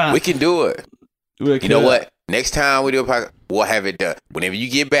yeah. We can do it. You know what? Next time we do a podcast, we'll have it done. Whenever you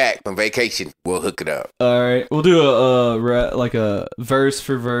get back from vacation, we'll hook it up. All right. We'll do a verse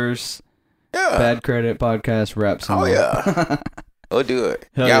for verse. Yeah. Bad Credit podcast rap song. Oh yeah. We'll do it.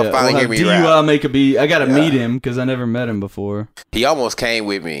 Hell Y'all yeah. finally hear me rap. DUI make a beat. I gotta meet him because I never met him before. He almost came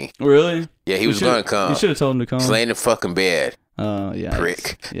with me. Really? Yeah, he was gonna come. You should have told him to come. He's laying in the fucking bed. Oh yeah.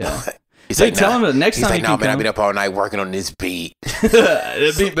 Prick. Yeah. He's like, tell him that next time. He's like, no, man, I've been up all night working on this beat.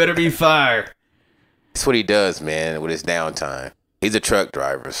 The beat better be fire. That's what he does, man, with his downtime. He's a truck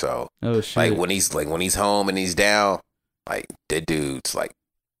driver, so shit. Like when he's home and he's down, like that dude's like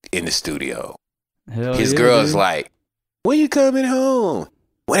in the studio. Hell his yeah, girl's dude. like, when you coming home?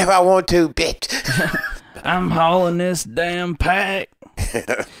 Whenever I want to, bitch. I'm hauling this damn pack.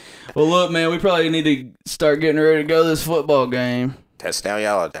 Well, look, man, we probably need to start getting ready to go to this football game. Touchdown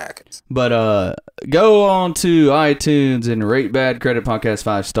Yellow Jackets. But go on to iTunes and rate Bad Credit Podcast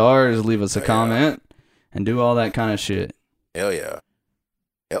 5 stars. Leave us a comment and do all that kind of shit. Hell yeah.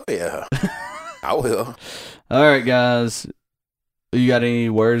 Hell yeah. I will. All right, guys. You got any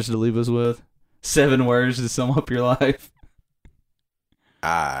words to leave us with? 7 words to sum up your life.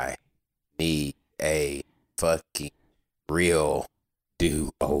 I need a fucking real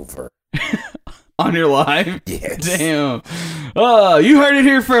do-over. On your life? Yes. Damn. You heard it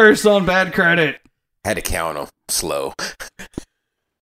here first on Bad Credit. Had to count them slow.